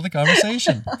song in the middle of the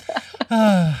conversation.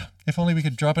 If only we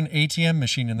could drop an ATM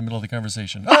machine in the middle of the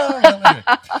conversation. Oh, well, anyway.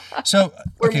 So,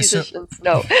 We're okay, musicians.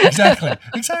 No. exactly.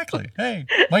 Hey,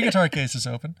 my guitar case is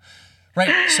open.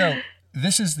 Right. So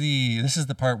this is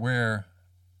the part where,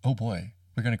 oh boy,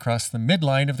 we're going to cross the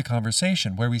midline of the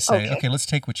conversation where we say, okay, let's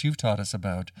take what you've taught us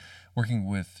about working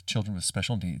with children with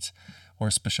special needs or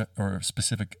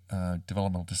specific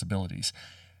developmental disabilities,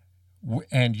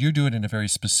 and you do it in a very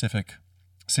specific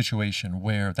situation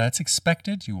where that's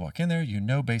expected. You walk in there, you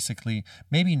know, basically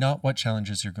maybe not what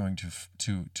challenges you're going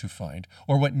to find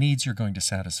or what needs you're going to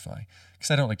satisfy,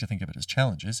 because I don't like to think of it as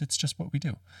challenges. It's just what we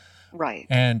do. Right.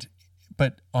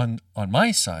 But on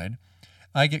my side,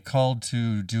 I get called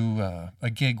to do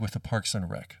a gig with the Parks and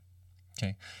Rec.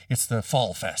 Okay, it's the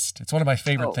Fall Fest. It's one of my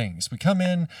favorite things. We come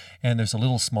in and there's a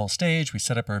little small stage. We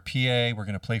set up our PA. We're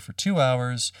going to play for 2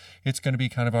 hours. It's going to be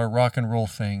kind of our rock and roll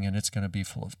thing, and it's going to be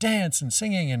full of dance and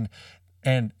singing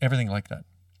and everything like that.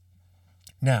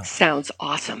 Now, sounds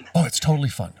awesome. Oh, it's totally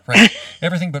fun, right?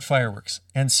 Everything but fireworks.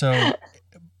 And so,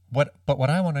 what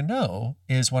I want to know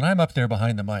is when I'm up there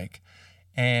behind the mic,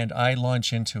 and I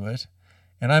launch into it,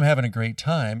 and I'm having a great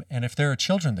time, and if there are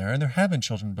children there, and there have been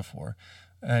children before,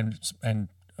 and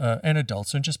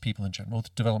adults, and just people in general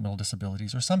with developmental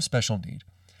disabilities or some special need.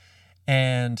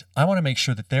 And I want to make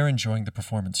sure that they're enjoying the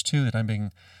performance too, that I'm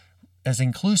being as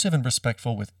inclusive and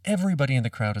respectful with everybody in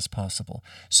the crowd as possible.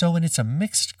 So when it's a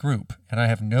mixed group, and I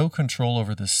have no control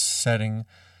over the setting,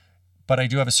 but I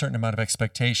do have a certain amount of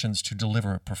expectations to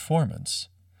deliver a performance,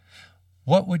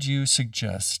 what would you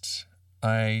suggest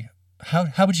how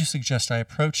would you suggest I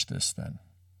approach this then?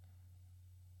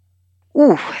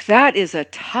 Ooh, that is a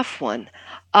tough one.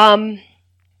 Oh,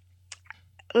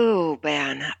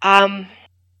 man.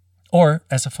 Or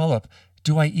as a follow-up,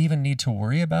 do I even need to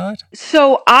worry about it?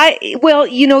 So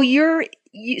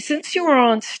since you are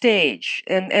on stage,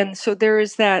 and so there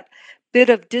is that bit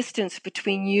of distance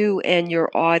between you and your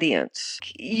audience,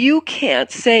 you can't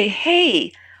say,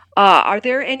 hey, are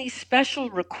there any special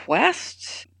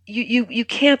requests? You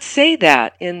can't say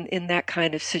that in that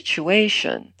kind of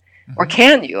situation. Or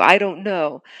can you? I don't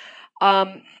know.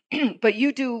 But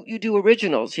you do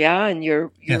originals, yeah, and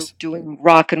you're Yes. doing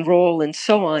rock and roll and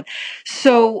so on.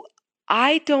 So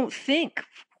I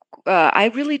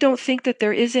really don't think that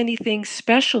there is anything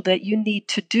special that you need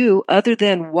to do other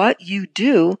than what you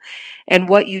do and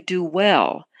what you do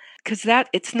well, because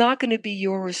it's not going to be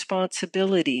your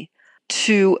responsibility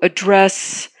to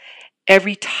address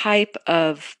every type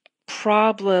of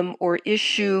problem or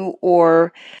issue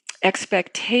or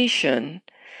expectation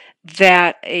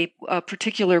that a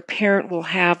particular parent will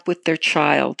have with their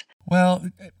child. Well,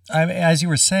 as you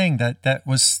were saying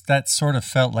that sort of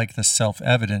felt like the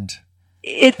self-evident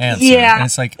answer. Yeah. And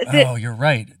it's like, oh, you're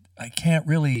right. I can't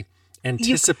really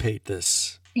anticipate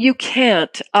this. You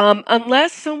can't,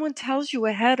 unless someone tells you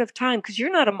ahead of time, because you're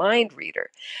not a mind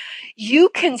reader. You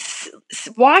can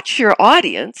watch your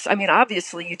audience. I mean,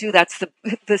 obviously you do. That's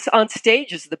this on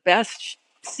stage is the best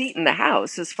seat in the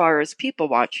house as far as people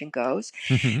watching goes.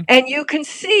 Mm-hmm. And you can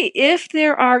see if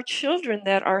there are children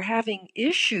that are having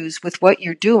issues with what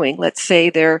you're doing. Let's say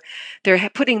they're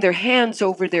putting their hands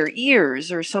over their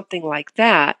ears or something like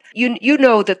that. You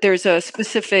know that there's a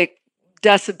specific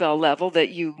decibel level that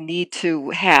you need to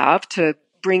have to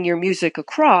bring your music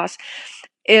across.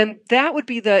 And that would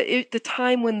be the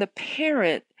time when the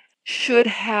parent should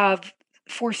have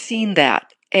foreseen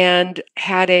that and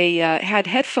had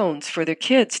headphones for their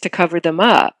kids to cover them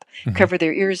up, Mhm. cover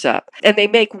their ears up. And they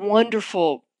make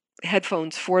wonderful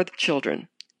headphones for the children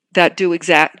that do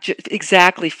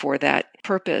exactly for that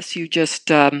purpose. You just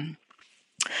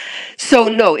so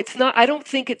no, it's not. I don't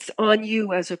think it's on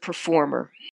you as a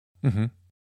performer. Mhm.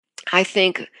 I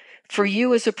think for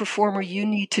you as a performer, you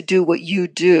need to do what you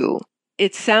do.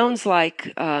 It sounds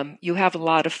like you have a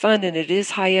lot of fun, and it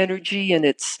is high energy, and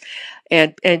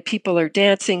and people are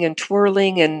dancing and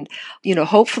twirling, and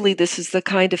hopefully this is the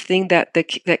kind of thing that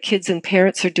that kids and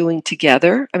parents are doing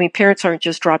together. I mean, parents aren't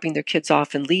just dropping their kids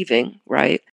off and leaving,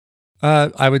 right?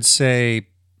 I would say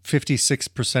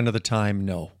 56% of the time,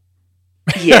 no.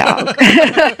 Yeah.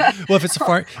 Well, if it's a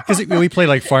farm, because we play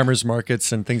like farmers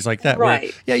markets and things like that,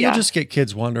 Right. where you'll Yeah. just get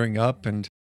kids wandering up. And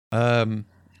one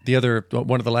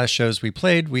of the last shows we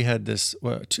played, we had this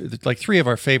like three of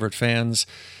our favorite fans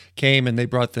came and they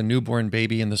brought the newborn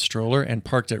baby in the stroller and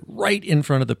parked it right in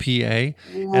front of the PA,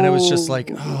 and it was just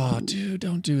like, oh, dude,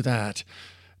 don't do that.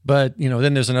 But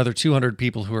then there's another 200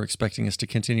 people who are expecting us to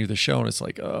continue the show, and it's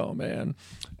like, oh man.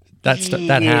 That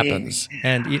happens,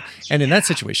 and in that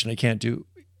situation, I can do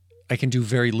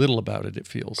very little about it. It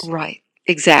feels Right.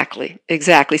 Exactly.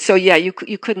 So yeah, you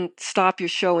couldn't stop your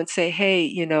show and say, "Hey,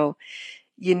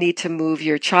 you need to move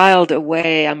your child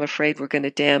away. I'm afraid we're going to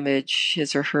damage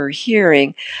his or her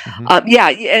hearing." Mhm. Yeah,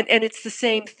 and it's the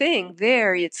same thing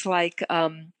there. It's like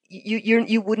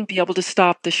you wouldn't be able to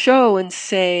stop the show and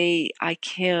say, "I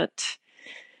can't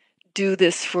do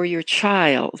this for your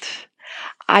child."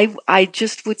 I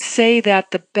just would say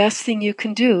that the best thing you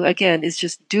can do, again, is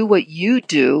just do what you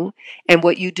do and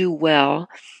what you do well,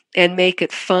 and make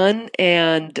it fun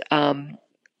and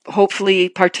hopefully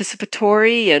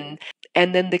participatory,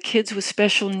 and then the kids with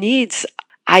special needs.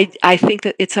 I think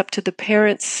that it's up to the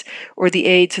parents or the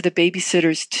aides or the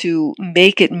babysitters to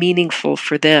make it meaningful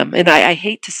for them. And I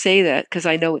hate to say that because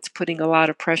I know it's putting a lot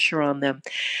of pressure on them.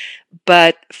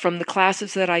 But from the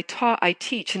classes that I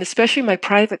teach, and especially my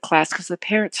private class, because the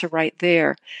parents are right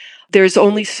there, there's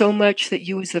only so much that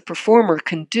you as the performer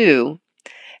can do,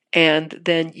 and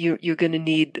then you're going to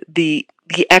need the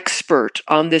expert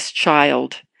on this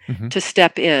child Mhm. to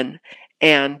step in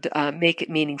and make it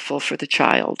meaningful for the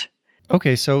child.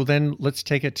 Okay, so then let's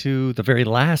take it to the very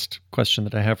last question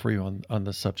that I have for you on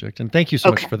this subject, and thank you so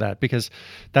much Okay. for that, because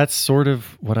that's sort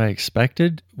of what I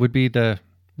expected would be the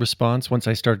response once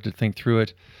I started to think through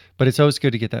it. But it's always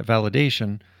good to get that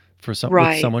validation with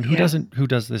Right. someone who Yeah.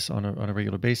 does this on a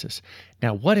regular basis.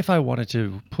 Now, what if I wanted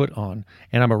to put on,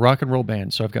 and I'm a rock and roll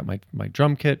band, so I've got my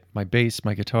drum kit, my bass,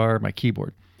 my guitar, my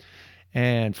keyboard,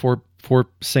 and four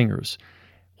singers.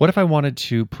 What if I wanted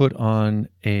to put on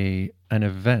an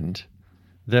event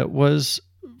that was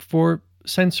for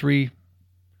sensory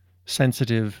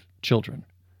sensitive children?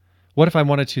 What if I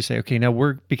wanted to say, okay, now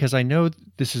because I know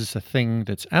this is a thing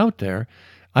that's out there,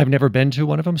 I've never been to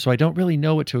one of them, so I don't really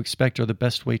know what to expect or the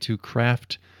best way to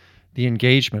craft the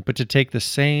engagement, but to take the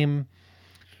same,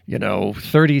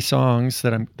 30 songs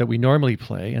that we normally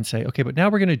play and say, okay, but now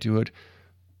we're going to do it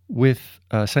with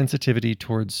sensitivity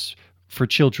for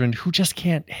children who just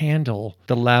can't handle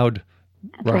the loud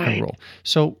rock and Right. roll.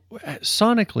 So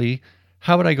sonically,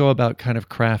 how would I go about kind of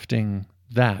crafting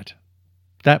that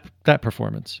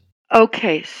performance?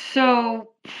 Okay,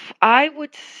 so I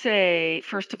would say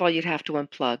first of all you'd have to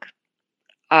unplug,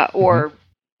 Mhm.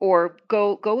 or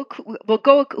go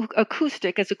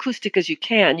acoustic as you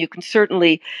can. You can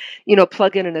certainly,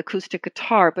 plug in an acoustic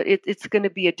guitar, but it's going to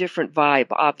be a different vibe,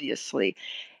 obviously,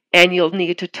 and you'll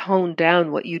need to tone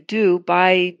down what you do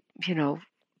you know,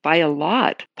 by a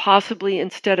lot. Possibly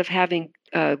instead of having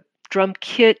a drum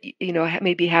kit,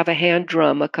 maybe have a hand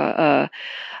drum,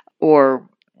 or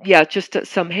yeah, just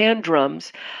some hand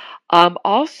drums.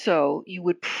 Also, you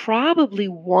would probably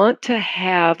want to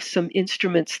have some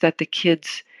instruments that the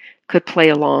kids could play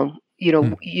along,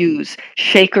 Hmm. use.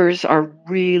 Shakers are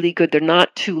really good. They're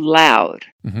not too loud.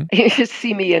 Mhm. You should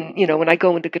see me when I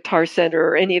go into Guitar Center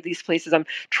or any of these places, I'm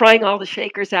trying all the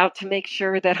shakers out to make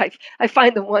sure that I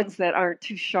find the ones that aren't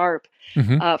too sharp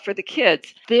Mhm. for the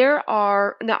kids.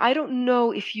 Now, I don't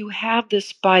know if you have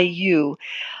this by you.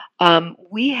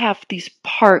 We have these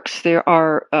parks. There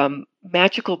are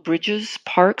Magical Bridges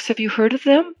parks. Have you heard of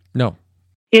them? No.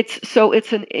 It's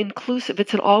an inclusive.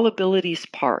 It's an all abilities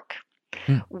park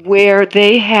Mm. where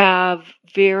they have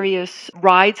various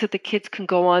rides that the kids can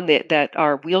go on that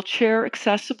are wheelchair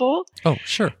accessible. Oh,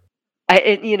 sure.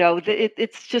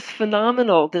 It's just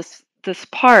phenomenal. This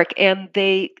park, and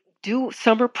they do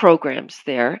summer programs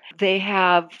there. They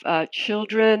have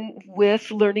children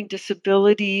with learning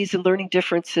disabilities and learning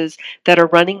differences that are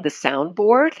running the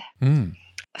soundboard. Mm.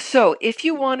 So if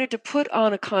you wanted to put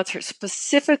on a concert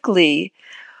specifically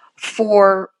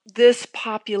for this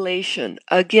population,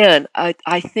 again,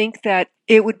 I think that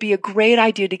it would be a great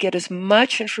idea to get as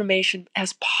much information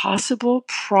as possible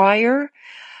prior.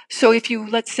 So if you,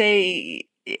 let's say,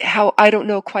 I don't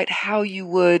know quite how you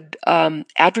would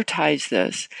advertise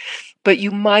this, but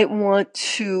you might want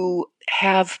to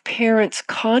have parents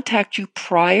contact you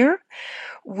prior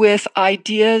with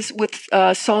ideas, with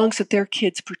songs that their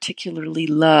kids particularly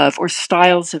love, or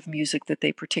styles of music that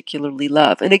they particularly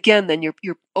love. And again, then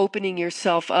you're opening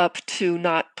yourself up to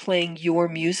not playing your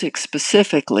music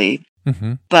specifically.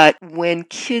 Mm-hmm. But when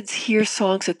kids hear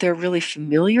songs that they're really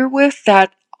familiar with,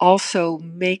 that also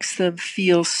makes them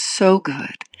feel so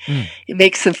good. It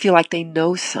makes them feel like they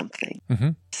know something. Mm-hmm.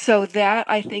 So that,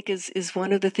 I think, is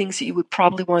one of the things that you would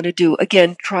probably want to do.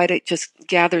 Again, try to just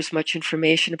gather as much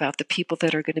information about the people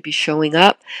that are going to be showing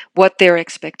up, what their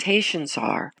expectations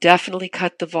are. Definitely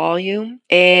cut the volume.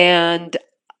 And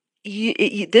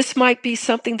this might be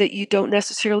something that you don't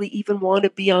necessarily even want to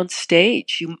be on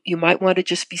stage. You might want to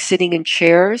just be sitting in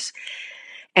chairs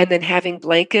and then having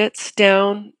blankets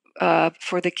down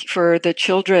for the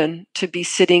children to be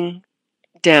sitting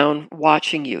down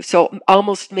watching you. So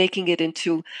almost making it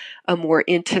into a more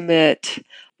intimate,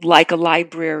 like a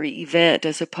library event,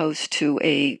 as opposed to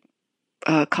a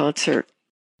concert.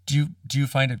 Do you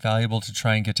find it valuable to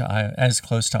try and get to as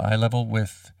close to eye level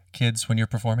with kids when you're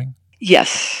performing?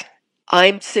 Yes.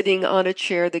 I'm sitting on a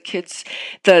chair. The kids,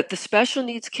 the special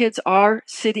needs kids are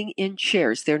sitting in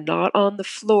chairs. They're not on the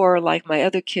floor like my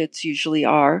other kids usually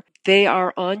are. They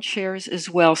are on chairs as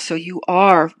well. So you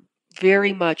are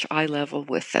very much eye level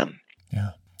with them.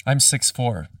 Yeah. I'm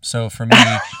 6'4", so for me,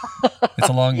 it's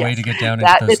a long way to get down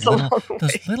into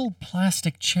those little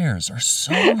plastic chairs are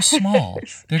so small.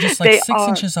 They're just like 6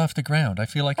 inches off the ground. I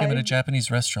feel like I'm in a Japanese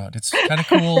restaurant. It's kind of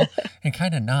cool and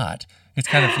kind of not. It's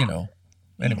kind of,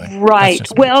 anyway. Right.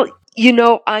 Well,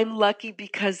 I'm lucky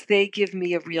because they give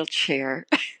me a real chair.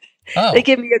 Oh. They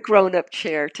give me a grown-up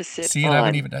chair to sit on.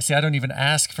 I don't even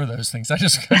ask for those things. I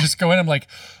just go in. I'm like,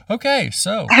 okay,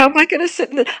 so how am I going to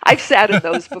sit in I've sat in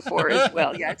those before as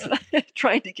well. Yeah,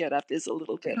 trying to get up is a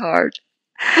little bit hard.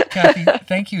 Kathy,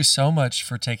 thank you so much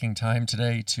for taking time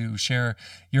today to share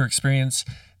your experience.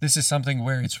 This is something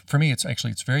where for me, it's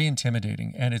very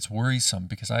intimidating and it's worrisome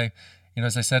because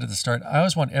as I said at the start, I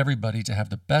always want everybody to have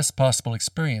the best possible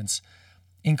experience,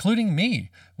 including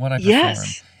me when I perform.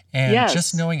 Yes. And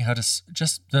just knowing how to,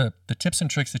 just the tips and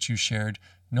tricks that you shared,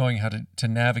 knowing how to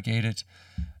navigate it,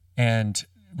 and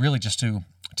really just to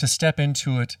step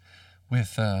into it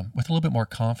with a little bit more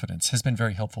confidence has been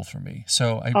very helpful for me.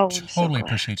 So I totally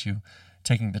appreciate you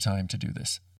taking the time to do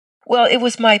this. Well, it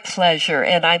was my pleasure,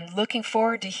 and I'm looking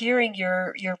forward to hearing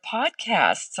your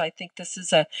podcasts. I think this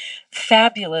is a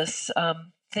fabulous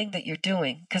thing that you're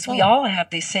doing because we all have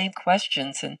these same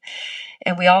questions,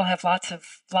 and we all have lots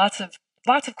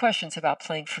of questions about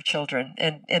playing for children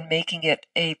and making it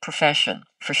a profession,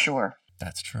 for sure.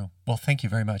 That's true. Well, thank you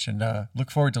very much, and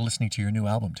look forward to listening to your new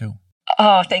album, too.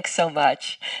 Oh, thanks so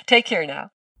much. Take care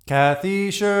now.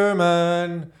 Kathy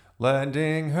Sherman,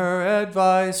 lending her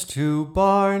advice to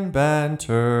Barn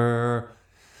Banter.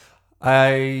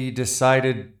 I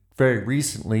decided very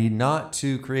recently not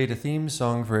to create a theme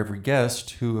song for every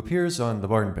guest who appears on the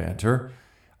Barn Banter.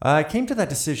 I came to that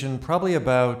decision probably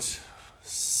about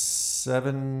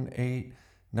 7, 8,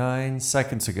 9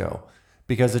 seconds ago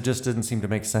because it just didn't seem to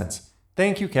make sense.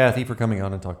 Thank you, Kathy, for coming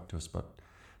on and talking to us about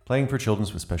playing for children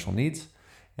with special needs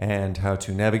and how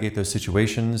to navigate those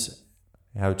situations,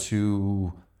 how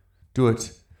to do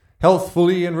it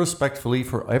healthfully and respectfully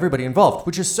for everybody involved,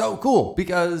 which is so cool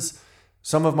because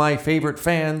some of my favorite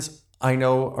fans I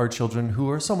know are children who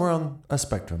are somewhere on a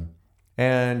spectrum.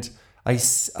 And I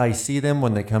see them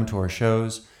when they come to our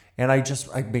shows, and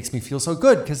it makes me feel so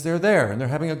good because they're there and they're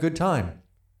having a good time.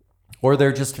 Or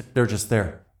they're just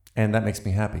there. And that makes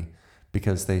me happy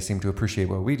because they seem to appreciate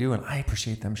what we do, and I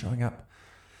appreciate them showing up.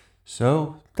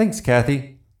 So, thanks,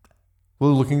 Kathy. We're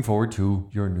looking forward to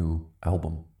your new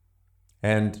album.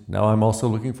 And now I'm also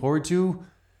looking forward to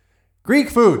Greek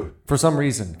food for some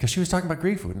reason, because she was talking about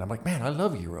Greek food, and I'm like, man, I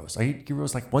love gyros. I eat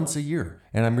gyros like once a year,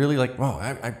 and I'm really like, wow,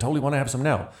 I totally want to have some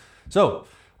now. So,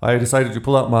 I decided to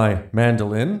pull out my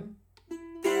mandolin.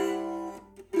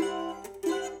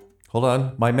 Hold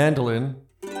on, my mandolin.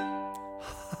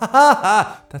 Ha ha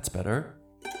ha! That's better.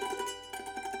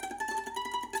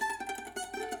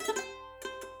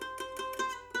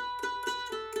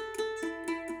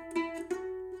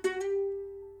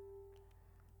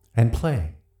 And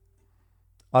play.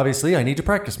 Obviously, I need to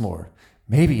practice more.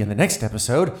 maybe in the next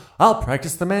episode, I'll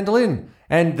practice the mandolin,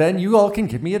 and then you all can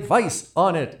give me advice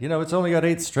on it. You know, it's only got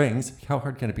 8 strings. How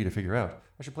hard can it be to figure out?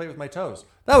 I should play with my toes.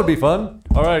 That would be fun.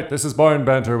 All right, this is Barn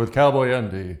Banter with Cowboy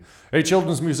Andy, a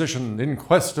children's musician in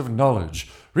quest of knowledge,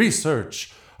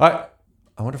 research. I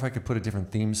wonder if I could put a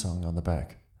different theme song on the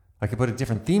back. I could put a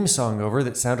different theme song over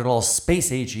that sounded all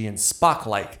space-agey and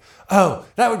Spock-like. Oh,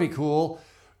 that would be cool.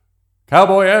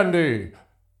 Cowboy Andy.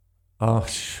 Oh,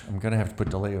 I'm going to have to put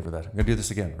delay over that. I'm going to do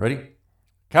this again. Ready?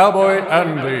 Cowboy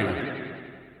Andy.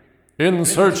 In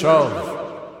search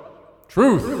of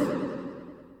truth.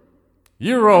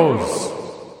 Euros.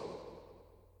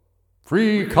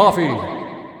 Free coffee.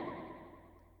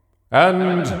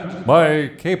 And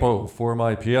my capo for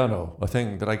my piano, a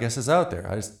thing that I guess is out there.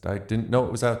 I didn't know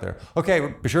it was out there.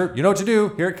 Okay, be sure you know what to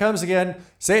do. Here it comes again.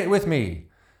 Say it with me.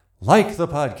 Like the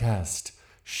podcast.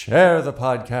 Share the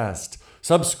podcast.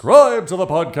 Subscribe to the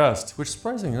podcast, which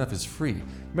surprisingly enough is free.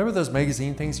 Remember those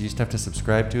magazine things you used to have to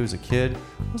subscribe to as a kid?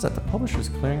 What was that, the Publishers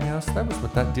Clearinghouse? That was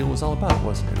what that deal was all about,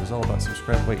 wasn't it? It was all about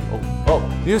subscribe. Wait,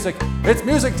 music. It's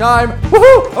music time.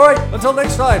 Woohoo! All right, until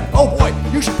next time. Oh boy,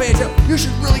 you should pay attention. You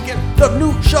should really get the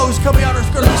new shows coming out. It's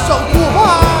going to be so cool.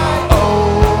 Bye!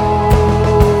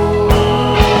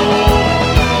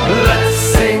 Let's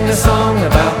sing a song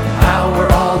about how we're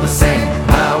all the same.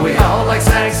 How we all like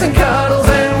snacks and cuddles,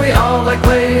 and we all like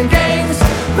playing games.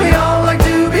 We all like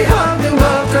to be hugged and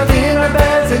loved, tucked in our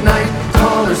beds at night.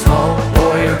 Tall or small,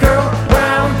 boy or girl,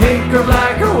 brown, pink or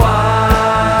black or white.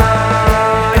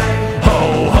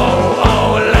 Ho, ho,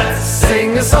 oh, let's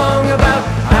sing a song about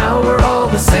how we're all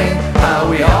the same. How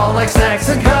we all like snacks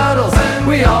and cuddles, and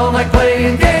we all like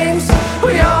playing games.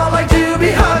 We all like to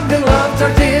be hugged and loved,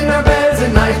 tucked in our beds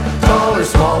at night. Tall or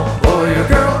small, boy or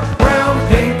girl, brown,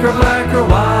 pink or black or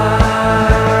white.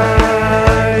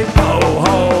 Ho,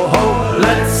 ho, ho,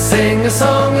 let's sing a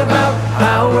song about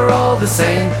how we're all the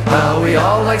same. How we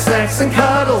all like snacks and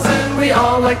cuddles, and we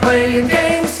all like playing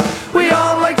games. We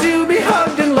all like to be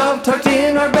hugged and loved, tucked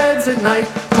in our beds at night.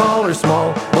 Tall or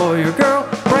small, boy or girl,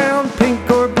 brown, pink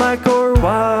or black or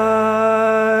white.